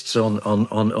insists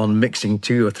on mixing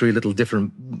 2 or 3 little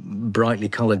different brightly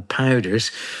coloured powders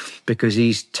because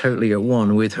he's totally at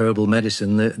one with herbal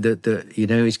medicine that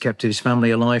he's kept his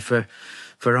family alive for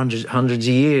hundreds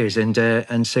of years,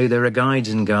 and so there are guides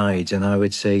and guides, and I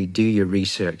would say do your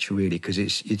research really, because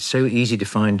it's so easy to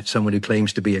find someone who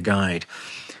claims to be a guide.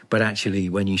 But actually,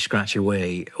 when you scratch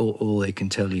away, all they can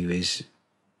tell you is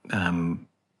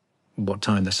what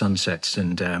time the sun sets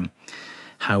and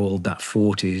how old that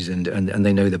fort is, and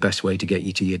they know the best way to get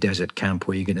you to your desert camp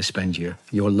where you're going to spend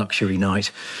your luxury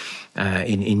night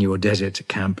in your desert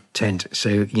camp tent.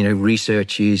 So,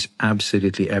 research is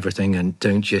absolutely everything, and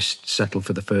don't just settle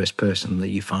for the first person that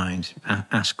you find.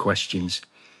 Ask questions.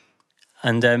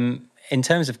 And in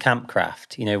terms of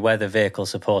campcraft, whether vehicle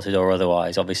supported or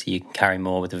otherwise, obviously you can carry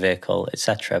more with the vehicle,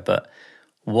 etc. But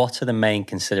what are the main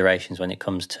considerations when it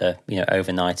comes to,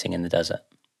 overnighting in the desert?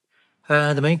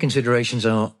 The main considerations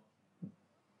are,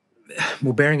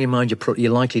 well, bearing in mind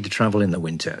you're likely to travel in the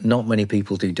winter. Not many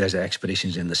people do desert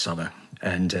expeditions in the summer.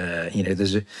 And,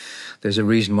 there's a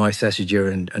reason why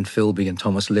Thesiger and Philby and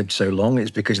Thomas lived so long.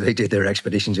 It's because they did their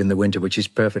expeditions in the winter, which is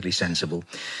perfectly sensible.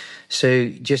 So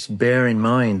just bear in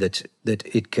mind that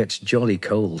it gets jolly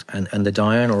cold, and the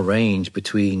diurnal range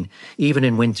between, even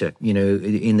in winter,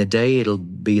 in the day it'll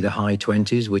be the high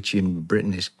 20s, which in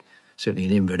Britain is, certainly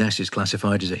in Inverness, is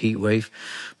classified as a heat wave.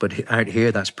 But out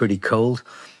here, that's pretty cold.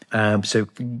 So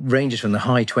ranges from the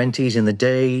high 20s in the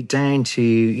day down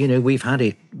to, we've had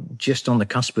it just on the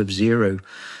cusp of zero,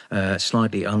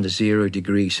 slightly under 0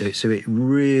 degrees. So it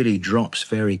really drops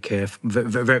very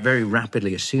very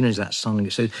rapidly as soon as that sun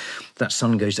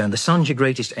goes down. The sun's your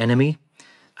greatest enemy.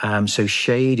 So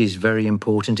shade is very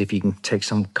important. If you can take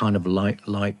some kind of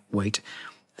lightweight,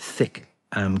 thick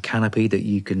canopy that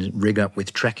you can rig up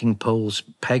with trekking poles.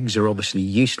 Pegs are obviously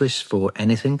useless for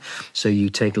anything, so you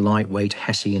take lightweight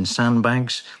Hessian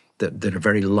sandbags that are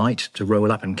very light to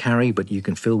roll up and carry, but you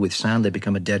can fill with sand. They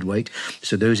become a dead weight.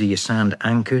 So those are your sand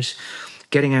anchors.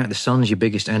 Getting out the sun's your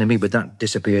biggest enemy, but that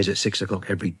disappears at 6 o'clock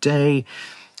every day.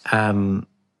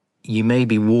 You may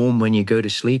be warm when you go to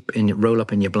sleep and roll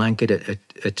up in your blanket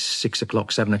at 6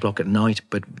 o'clock, 7 o'clock at night,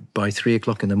 but by 3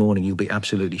 o'clock in the morning, you'll be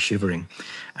absolutely shivering.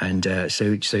 And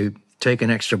so take an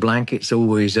extra blanket. It's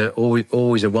always a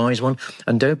wise one.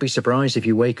 And don't be surprised if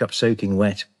you wake up soaking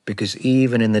wet, because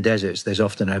even in the deserts, there's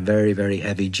often a very, very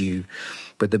heavy dew.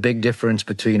 But the big difference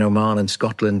between Oman and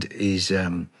Scotland is,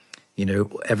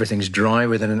 everything's dry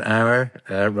within an hour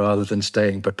rather than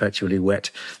staying perpetually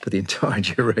wet for the entire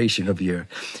duration of your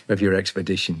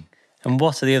expedition. And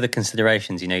what are the other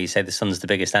considerations? You say the sun's the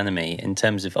biggest enemy in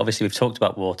terms of, obviously we've talked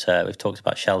about water, we've talked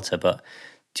about shelter, but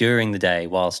during the day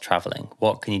whilst travelling,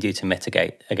 what can you do to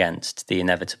mitigate against the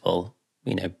inevitable,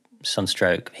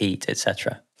 sunstroke, heat,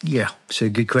 etc.? Yeah, so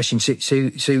good question.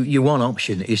 So your one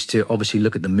option is to obviously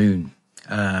look at the moon,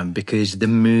 because the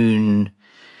moon...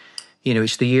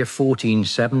 it's the year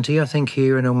 1470, I think,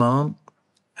 here in Oman,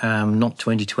 not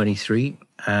 2023.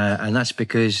 And that's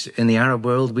because in the Arab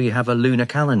world, we have a lunar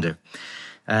calendar.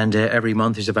 And every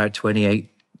month is about 28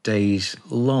 days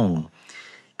long.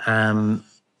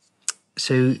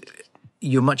 So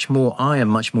I am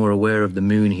much more aware of the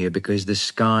moon here, because the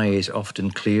sky is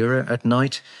often clearer at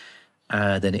night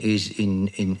than it is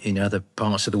in other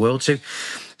parts of the world.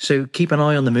 So keep an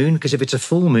eye on the moon, because if it's a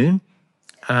full moon,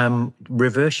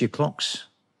 reverse your clocks.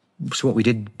 It's what we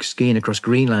did skiing across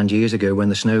Greenland years ago when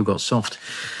the snow got soft.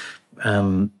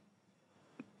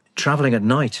 Traveling at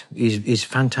night is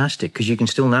fantastic, because you can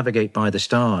still navigate by the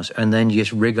stars, and then you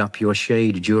just rig up your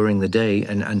shade during the day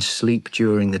and sleep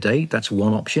during the day. That's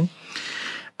one option.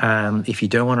 If you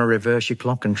don't want to reverse your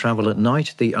clock and travel at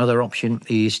night, the other option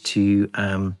is to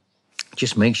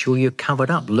just make sure you're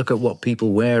covered up. Look at what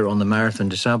people wear on the Marathon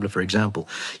des Sables, for example.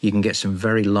 You can get some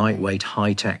very lightweight,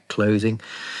 high-tech clothing,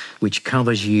 which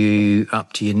covers you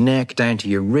up to your neck, down to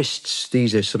your wrists.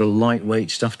 These are sort of lightweight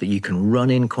stuff that you can run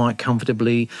in quite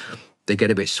comfortably. They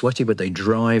get a bit sweaty, but they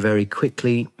dry very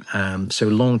quickly. So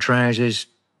long trousers,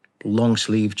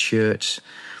 long-sleeved shirts,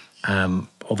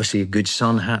 obviously a good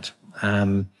sun hat,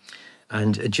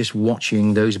 and just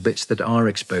watching those bits that are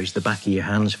exposed, the back of your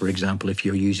hands, for example, if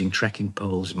you're using trekking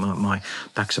poles. My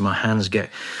backs of my hands get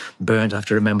burnt. I have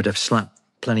to remember to slap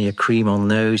plenty of cream on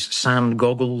those. Sand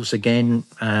goggles, again,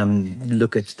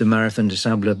 look at the Marathon des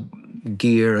Sables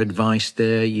gear advice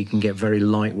there. You can get very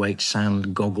lightweight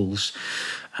sand goggles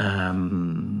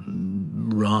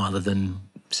rather than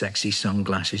sexy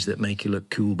sunglasses that make you look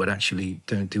cool but actually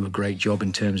don't do a great job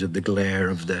in terms of the glare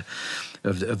of the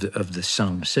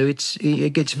sun. So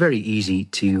it gets very easy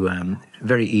to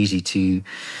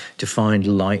find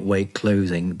lightweight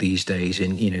clothing these days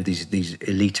in these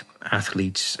elite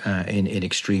athletes in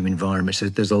extreme environments.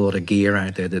 There's a lot of gear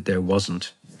out there that there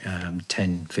wasn't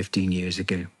 10, 15 years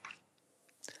ago.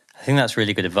 I think that's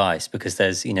really good advice, because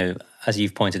there's, as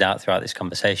you've pointed out throughout this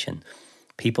conversation,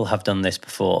 people have done this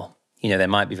before. There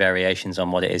might be variations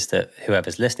on what it is that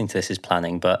whoever's listening to this is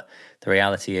planning, but the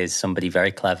reality is somebody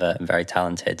very clever and very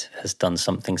talented has done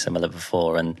something similar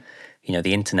before. And,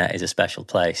 the internet is a special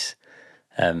place.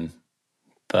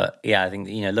 But yeah, I think,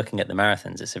 looking at the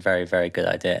marathons, it's a very, very good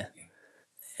idea.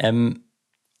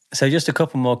 So just a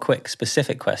couple more quick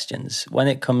specific questions. When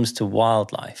it comes to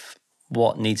wildlife,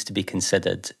 what needs to be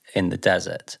considered in the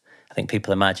desert? I think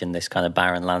people imagine this kind of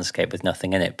barren landscape with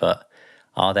nothing in it, but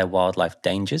are there wildlife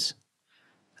dangers?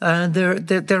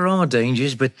 There are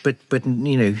dangers, but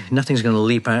nothing's going to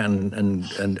leap out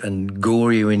and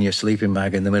gore you in your sleeping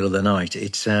bag in the middle of the night.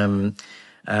 It's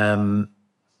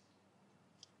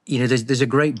there's a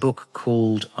great book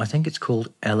called, I think it's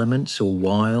called Elements or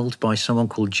Wild, by someone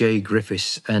called Jay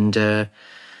Griffiths, and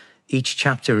each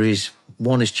chapter is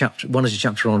one is a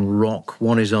chapter on rock,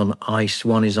 one is on ice,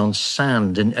 one is on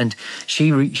sand, and she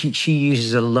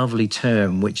uses a lovely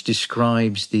term which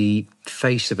describes the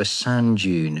face of a sand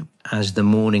dune as the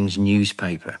morning's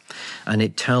newspaper, and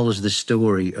it tells the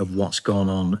story of what's gone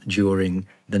on during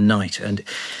the night, and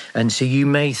so you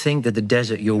may think that the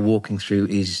desert you're walking through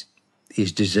is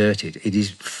deserted. It is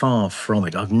far from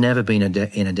it. I've never been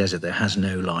in a desert that has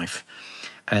no life.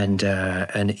 And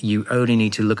you only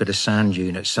need to look at a sand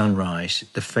dune at sunrise,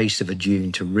 the face of a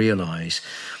dune, to realise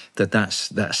that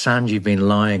sand you've been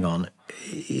lying on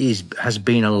has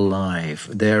been alive.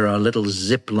 There are little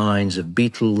zip lines of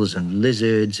beetles and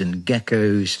lizards and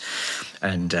geckos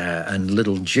and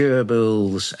little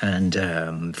gerbils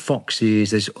and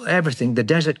foxes. There's everything. The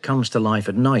desert comes to life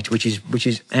at night, which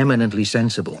is eminently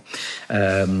sensible.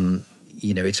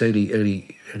 It's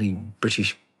only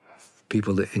British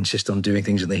people that insist on doing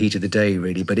things in the heat of the day,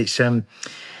 really. But it's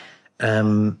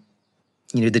the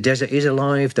desert is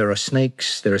alive. There are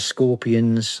snakes, there are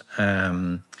scorpions.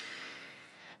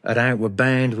 At Outward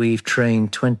Bound, we've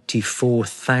trained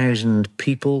 24,000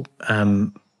 people.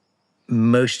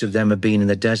 Most of them have been in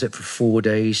the desert for 4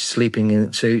 days, sleeping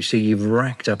in. So we've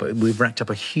racked up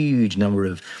a huge number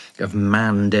of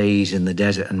man days in the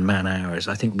desert and man hours.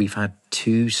 I think we've had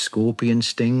 2 scorpion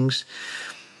stings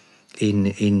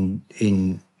in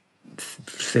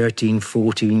 13,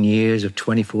 14 years of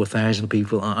 24,000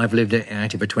 people. I've lived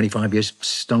out for 25 years,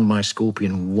 stung by a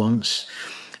scorpion once.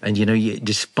 And,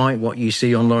 despite what you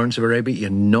see on Lawrence of Arabia,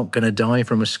 you're not going to die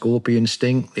from a scorpion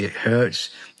sting. It hurts.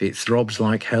 It throbs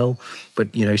like hell.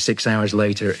 But, 6 hours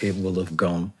later, it will have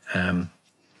gone.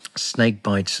 Snake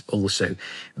bites also.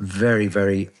 Very,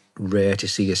 very rare to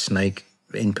see a snake,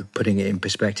 putting it in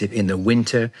perspective, in the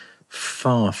winter.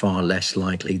 Far, far less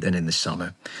likely than in the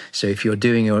summer. So if you're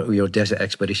doing your desert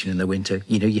expedition in the winter,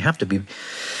 you have to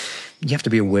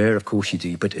be aware, of course you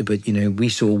do. But we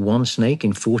saw one snake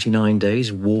in 49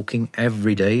 days walking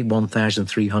every day,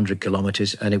 1,300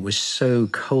 kilometers, and it was so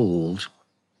cold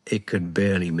it could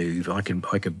barely move. I could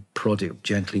prod it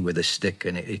gently with a stick,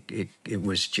 and it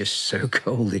was just so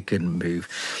cold it couldn't move.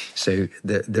 So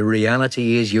the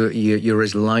reality is you're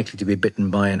as likely to be bitten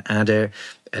by an adder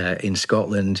in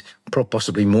Scotland,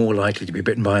 possibly more likely to be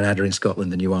bitten by an adder in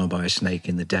Scotland than you are by a snake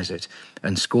in the desert.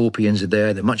 And scorpions are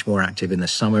there. They're much more active in the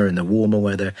summer, in the warmer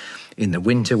weather. In the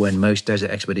winter, when most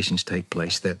desert expeditions take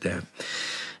place, they're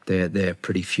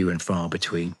pretty few and far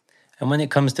between. And when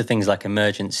it comes to things like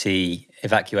emergency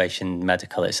evacuation,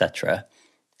 medical, etc.,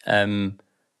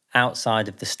 outside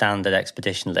of the standard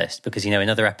expedition list, because, in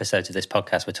other episodes of this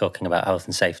podcast, we're talking about health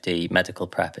and safety, medical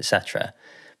prep, etc.,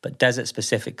 but desert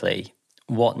specifically,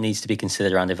 what needs to be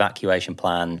considered around evacuation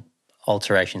plan,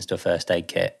 alterations to a first aid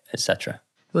kit, etc.?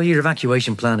 Well, your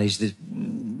evacuation plan is the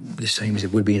same as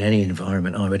it would be in any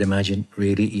environment, I would imagine,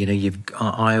 really.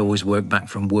 I always work back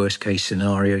from worst case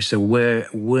scenarios. So where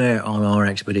on our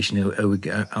expedition are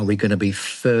we going to be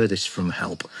furthest from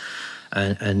help?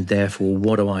 And therefore,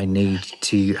 what do I need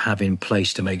to have in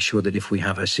place to make sure that if we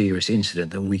have a serious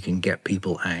incident, that we can get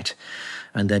people out?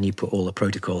 And then you put all the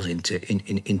protocols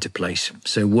into place.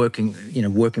 So working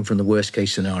from the worst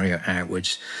case scenario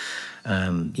outwards.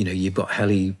 You've got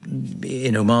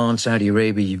in Oman, Saudi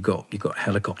Arabia. You've got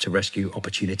helicopter rescue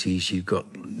opportunities. You've got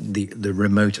the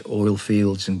remote oil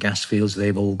fields and gas fields.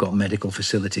 They've all got medical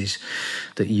facilities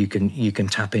that you can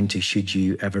tap into should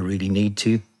you ever really need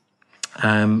to.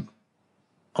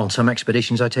 On some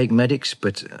expeditions, I take medics,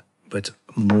 but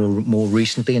more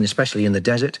recently, and especially in the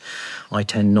desert, I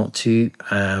tend not to.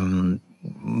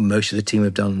 Most of the team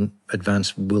have done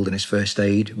advanced wilderness first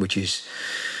aid, which is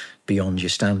beyond your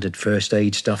standard first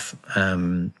aid stuff.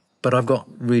 But I've got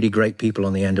really great people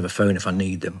on the end of a phone if I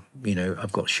need them.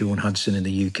 I've got Sean Hudson in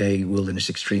the UK, Wilderness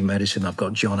Extreme Medicine. I've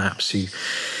got John Apps, who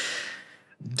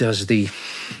does the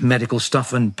medical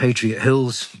stuff, and Patriot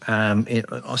Hills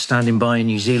are standing by in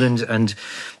New Zealand. And,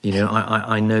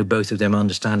 I know both of them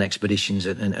understand expeditions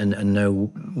and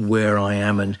know where I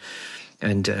am and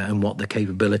what the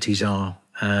capabilities are.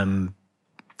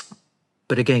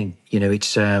 But again,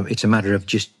 it's a matter of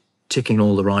just ticking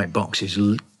all the right boxes,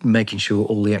 making sure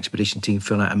all the expedition team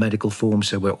fill out a medical form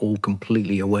so we're all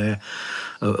completely aware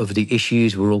of the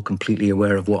issues. We're all completely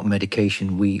aware of what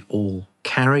medication we all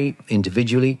carry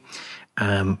individually,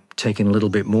 taking a little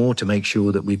bit more to make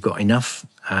sure that we've got enough,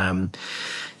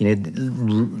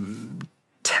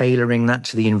 tailoring that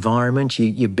to the environment.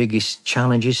 Your biggest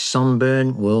challenge is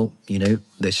sunburn. Well,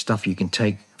 there's stuff you can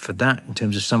take for that in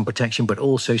terms of sun protection, but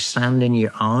also sand in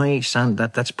your eye. Sand,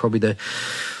 that's probably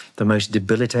the most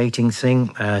debilitating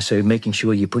thing. So making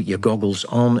sure you put your goggles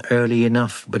on early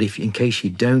enough. But if in case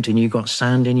you don't and you've got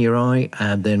sand in your eye,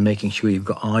 then making sure you've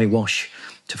got eye wash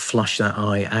to flush that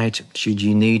eye out should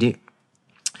you need it.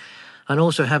 And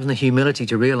also having the humility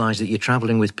to realize that you're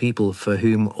traveling with people for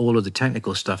whom all of the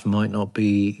technical stuff might not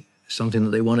be something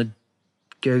that they want to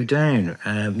go down.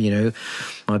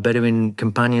 My Bedouin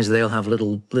companions, they'll have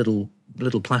little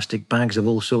plastic bags of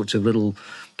all sorts of little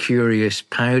curious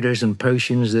powders and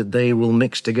potions that they will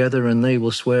mix together, and they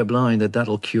will swear blind that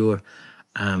that'll cure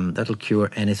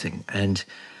anything. And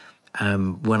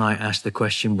when I ask the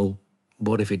question, well,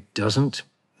 what if it doesn't?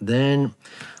 Then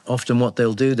often what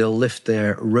they'll do, they'll lift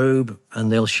their robe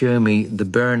and they'll show me the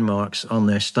burn marks on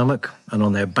their stomach and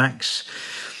on their backs,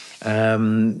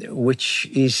 which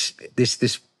is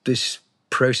this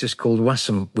process called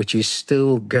wasm, which is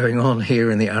still going on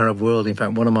here in the Arab world. In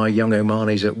fact, one of my young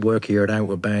Omanis at work here at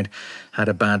Outward Bound had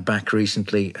a bad back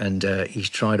recently, and he's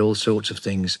tried all sorts of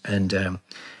things. And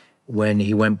when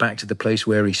he went back to the place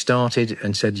where he started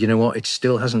and said, you know what, it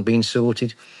still hasn't been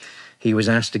sorted, he was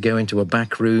asked to go into a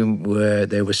back room where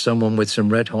there was someone with some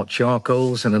red hot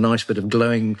charcoals and a nice bit of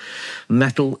glowing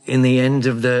metal in the end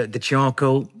of the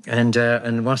charcoal. And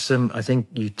wasm, I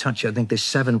think there's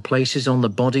 7 places on the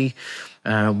body,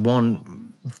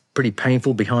 one pretty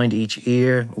painful behind each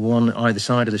ear, one either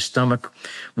side of the stomach,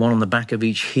 one on the back of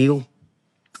each heel.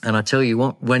 And I tell you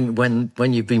what,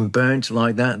 when you've been burnt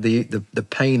like that, the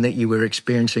pain that you were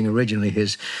experiencing originally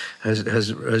has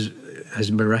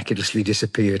miraculously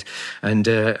disappeared. And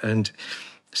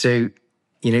so,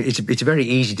 it's very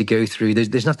easy to go through.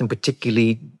 There's nothing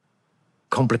particularly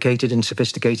complicated and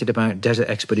sophisticated about desert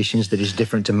expeditions that is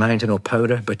different to mountain or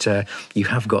polar, but you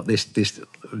have got this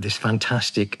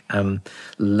fantastic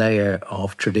layer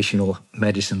of traditional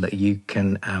medicine that you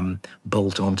can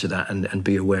bolt onto that and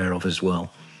be aware of as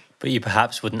well. But you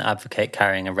perhaps wouldn't advocate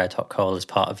carrying a red hot coal as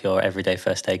part of your everyday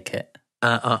first aid kit?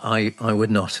 I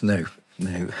would not, no.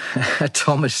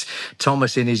 Thomas,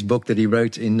 in his book that he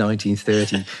wrote in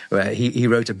 1930, he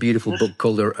wrote a beautiful book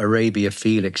called Arabia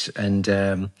Felix, and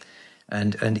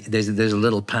there's a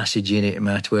little passage in it,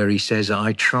 Matt, where he says,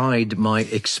 I tried my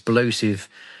explosive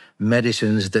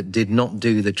medicines that did not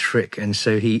do the trick. And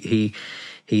so he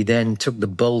then took the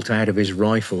bolt out of his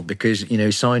rifle because,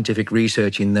 scientific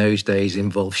research in those days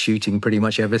involved shooting pretty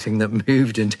much everything that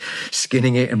moved and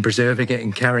skinning it and preserving it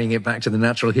and carrying it back to the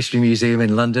Natural History Museum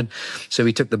in London. So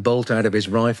he took the bolt out of his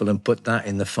rifle and put that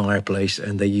in the fireplace,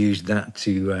 and they used that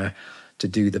to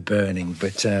do the burning.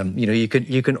 But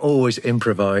you can always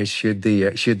improvise should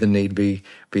the need be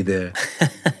there.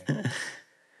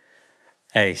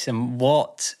 Ace, and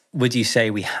what would you say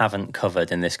we haven't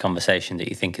covered in this conversation that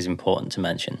you think is important to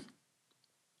mention,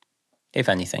 if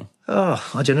anything? Oh,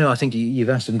 I don't know. I think you've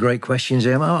asked some great questions.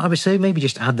 I would say maybe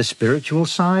just add the spiritual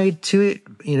side to it.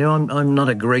 I'm not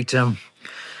a great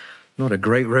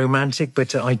romantic,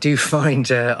 but I do find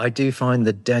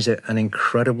the desert an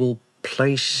incredible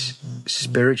place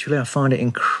spiritually. I find it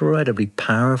incredibly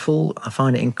powerful. I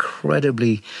find it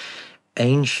incredibly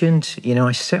ancient.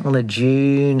 I sit on a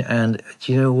dune, and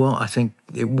do you know what? I think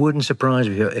it wouldn't surprise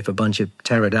me if a bunch of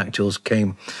pterodactyls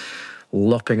came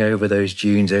lopping over those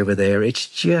dunes over there. It's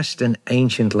just an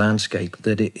ancient landscape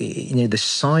that the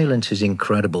silence is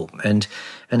incredible. And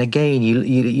again,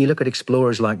 you look at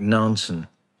explorers like Nansen.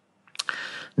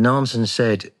 Nansen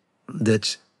said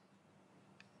that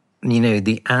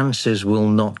the answers will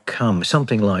not come.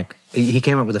 Something like, he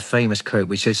came up with a famous quote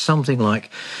which says something like,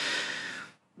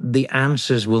 the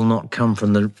answers will not come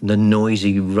from the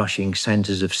noisy, rushing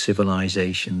centers of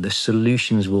civilization. The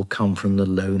solutions will come from the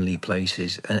lonely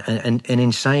places. And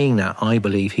in saying that, I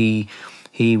believe he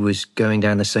was going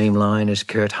down the same line as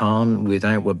Kurt Hahn with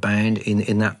Outward Bound.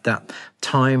 In that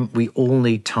time, we all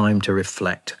need time to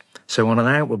reflect. So on an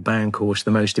Outward Bound course, the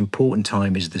most important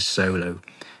time is the solo.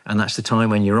 And that's the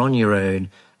time when you're on your own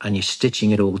and you're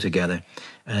stitching it all together.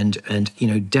 And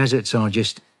deserts are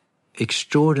just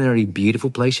extraordinarily beautiful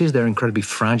places. They're incredibly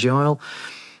fragile.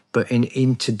 But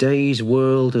in today's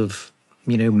world of,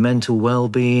 mental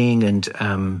well-being and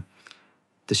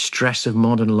the stress of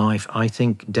modern life, I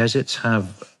think deserts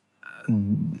have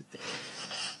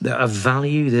a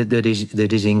value that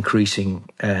is increasing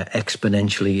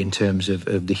exponentially in terms of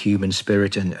the human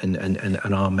spirit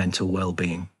and our mental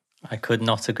well-being. I could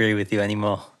not agree with you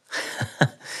anymore.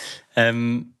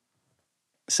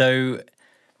 So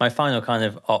my final kind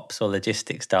of ops or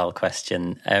logistics style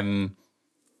question,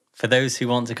 for those who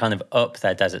want to kind of up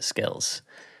their desert skills,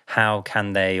 how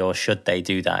can they or should they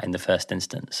do that in the first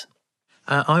instance?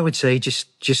 I would say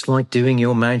just like doing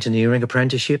your mountaineering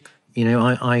apprenticeship.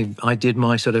 I did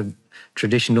my sort of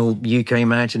traditional UK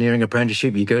mountaineering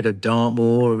apprenticeship. You go to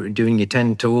Dartmoor doing your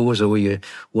 10 tours or your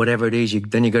whatever it is.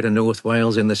 Then you go to North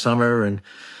Wales in the summer, and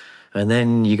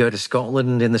then you go to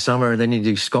Scotland in the summer, and then you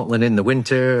do Scotland in the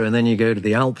winter, and then you go to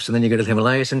the Alps, and then you go to the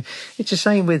Himalayas. And it's the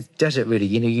same with desert, really.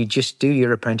 You just do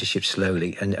your apprenticeship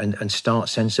slowly and start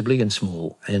sensibly and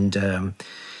small. And,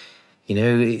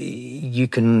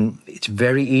 it's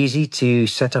very easy to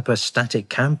set up a static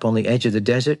camp on the edge of the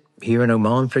desert here in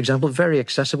Oman, for example. Very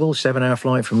accessible, 7-hour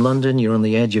flight from London. You're on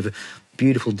the edge of a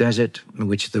beautiful desert,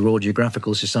 which the Royal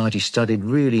Geographical Society studied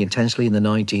really intensely in the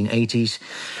 1980s.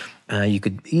 You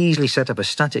could easily set up a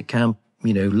static camp,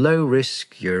 low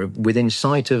risk. You're within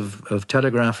sight of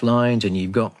telegraph lines, and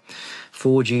you've got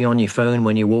 4G on your phone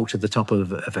when you walk to the top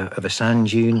of a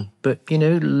sand dune. But,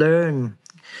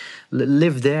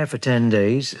 live there for 10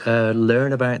 days,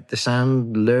 learn about the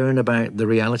sand, learn about the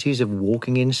realities of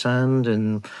walking in sand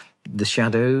and the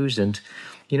shadows, and,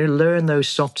 learn those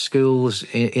soft skills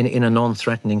in a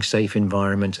non-threatening, safe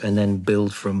environment, and then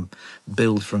build from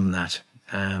that.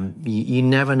 You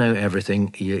never know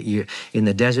everything. You in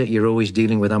the desert, you're always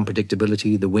dealing with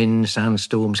unpredictability, the wind,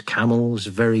 sandstorms, camels,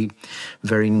 very,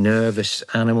 very nervous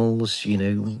animals,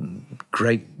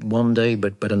 great one day,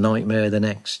 but a nightmare the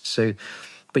next.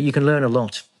 But you can learn a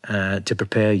lot to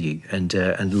prepare you,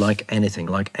 and like anything,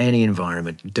 like any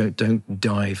environment, don't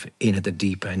dive in at the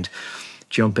deep end,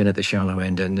 jump in at the shallow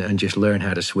end, and just learn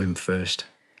how to swim first.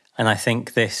 And I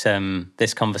think this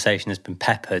conversation has been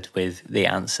peppered with the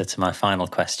answer to my final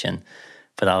question,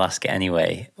 but I'll ask it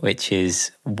anyway, which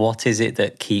is, what is it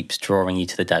that keeps drawing you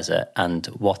to the desert, and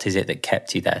what is it that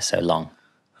kept you there so long?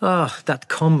 That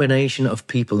combination of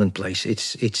people and place.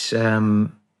 It's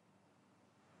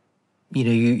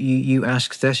you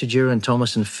ask Thesiger and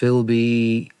Thomas and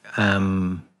Philby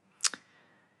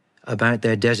about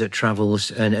their desert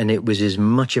travels, and it was as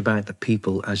much about the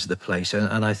people as the place.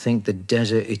 And I think the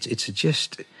desert, it's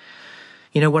just,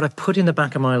 what I put in the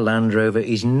back of my Land Rover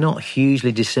is not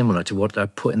hugely dissimilar to what I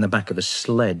put in the back of a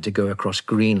sled to go across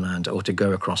Greenland or to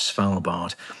go across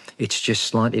Svalbard. It's just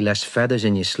slightly less feathers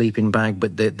in your sleeping bag,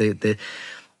 but that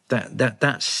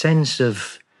sense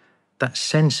of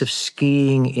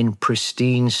skiing in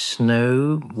pristine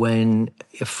snow, when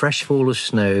a fresh fall of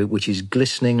snow, which is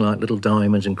glistening like little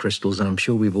diamonds and crystals, and I'm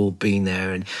sure we've all been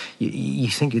there, and you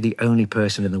think you're the only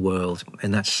person in the world,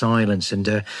 and that silence,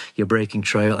 and you're breaking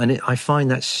trail. And I find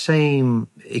that same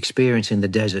experience in the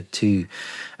desert too.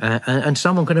 And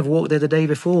someone could have walked there the day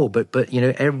before, but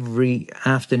every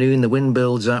afternoon the wind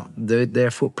builds up,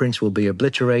 their footprints will be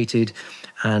obliterated,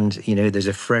 and there's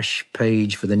a fresh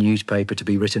page for the newspaper to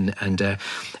be written, and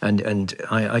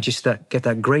I just get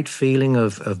that great feeling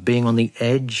of being on the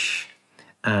edge,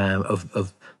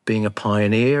 of being a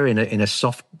pioneer in a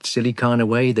soft, silly kind of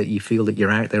way, that you feel that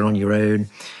you're out there on your own,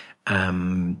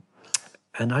 and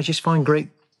I just find great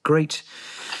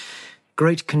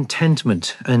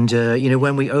contentment. And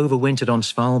when we overwintered on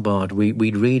Svalbard,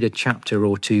 we'd read a chapter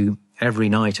or two every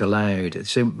night aloud.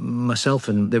 So myself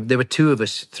and there were two of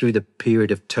us through the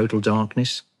period of total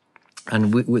darkness,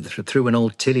 and through an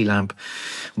old Tilly lamp,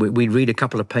 we'd read a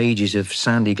couple of pages of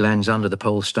Sandy Glens Under the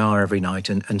Pole Star every night,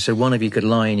 and so one of you could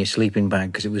lie in your sleeping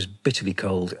bag because it was bitterly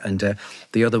cold, and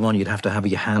the other one you'd have to have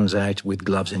your hands out with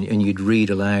gloves, and you'd read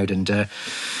aloud, and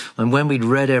when we'd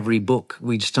read every book,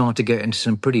 we'd start to get into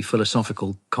some pretty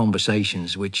philosophical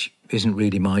conversations, which isn't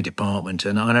really my department.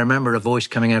 And I remember a voice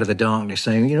coming out of the darkness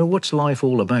saying, what's life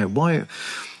all about? Why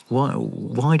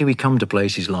do we come to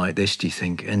places like this, do you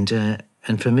think?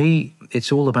 And for me,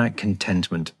 it's all about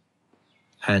contentment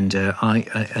and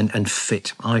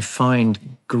fit. I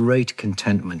find great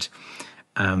contentment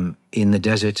in the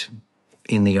desert,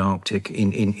 in the Arctic,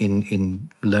 in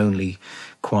lonely,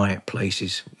 quiet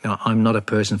places. Now, I'm not a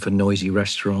person for noisy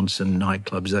restaurants and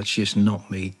nightclubs. That's just not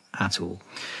me at all.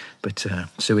 But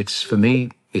so it's, for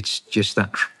me, it's just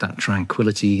that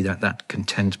tranquility, that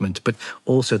contentment, but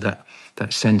also that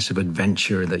sense of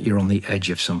adventure, that you're on the edge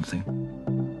of something.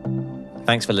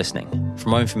 Thanks for listening. For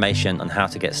more information on how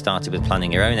to get started with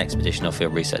planning your own expedition or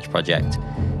field research project,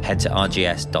 head to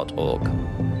rgs.org.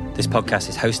 This podcast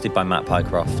is hosted by Matt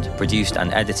Pycroft, produced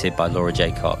and edited by Laura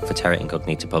Jaycock for Terra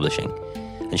Incognita Publishing,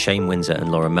 and Shane Windsor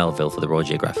and Laura Melville for the Royal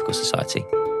Geographical Society.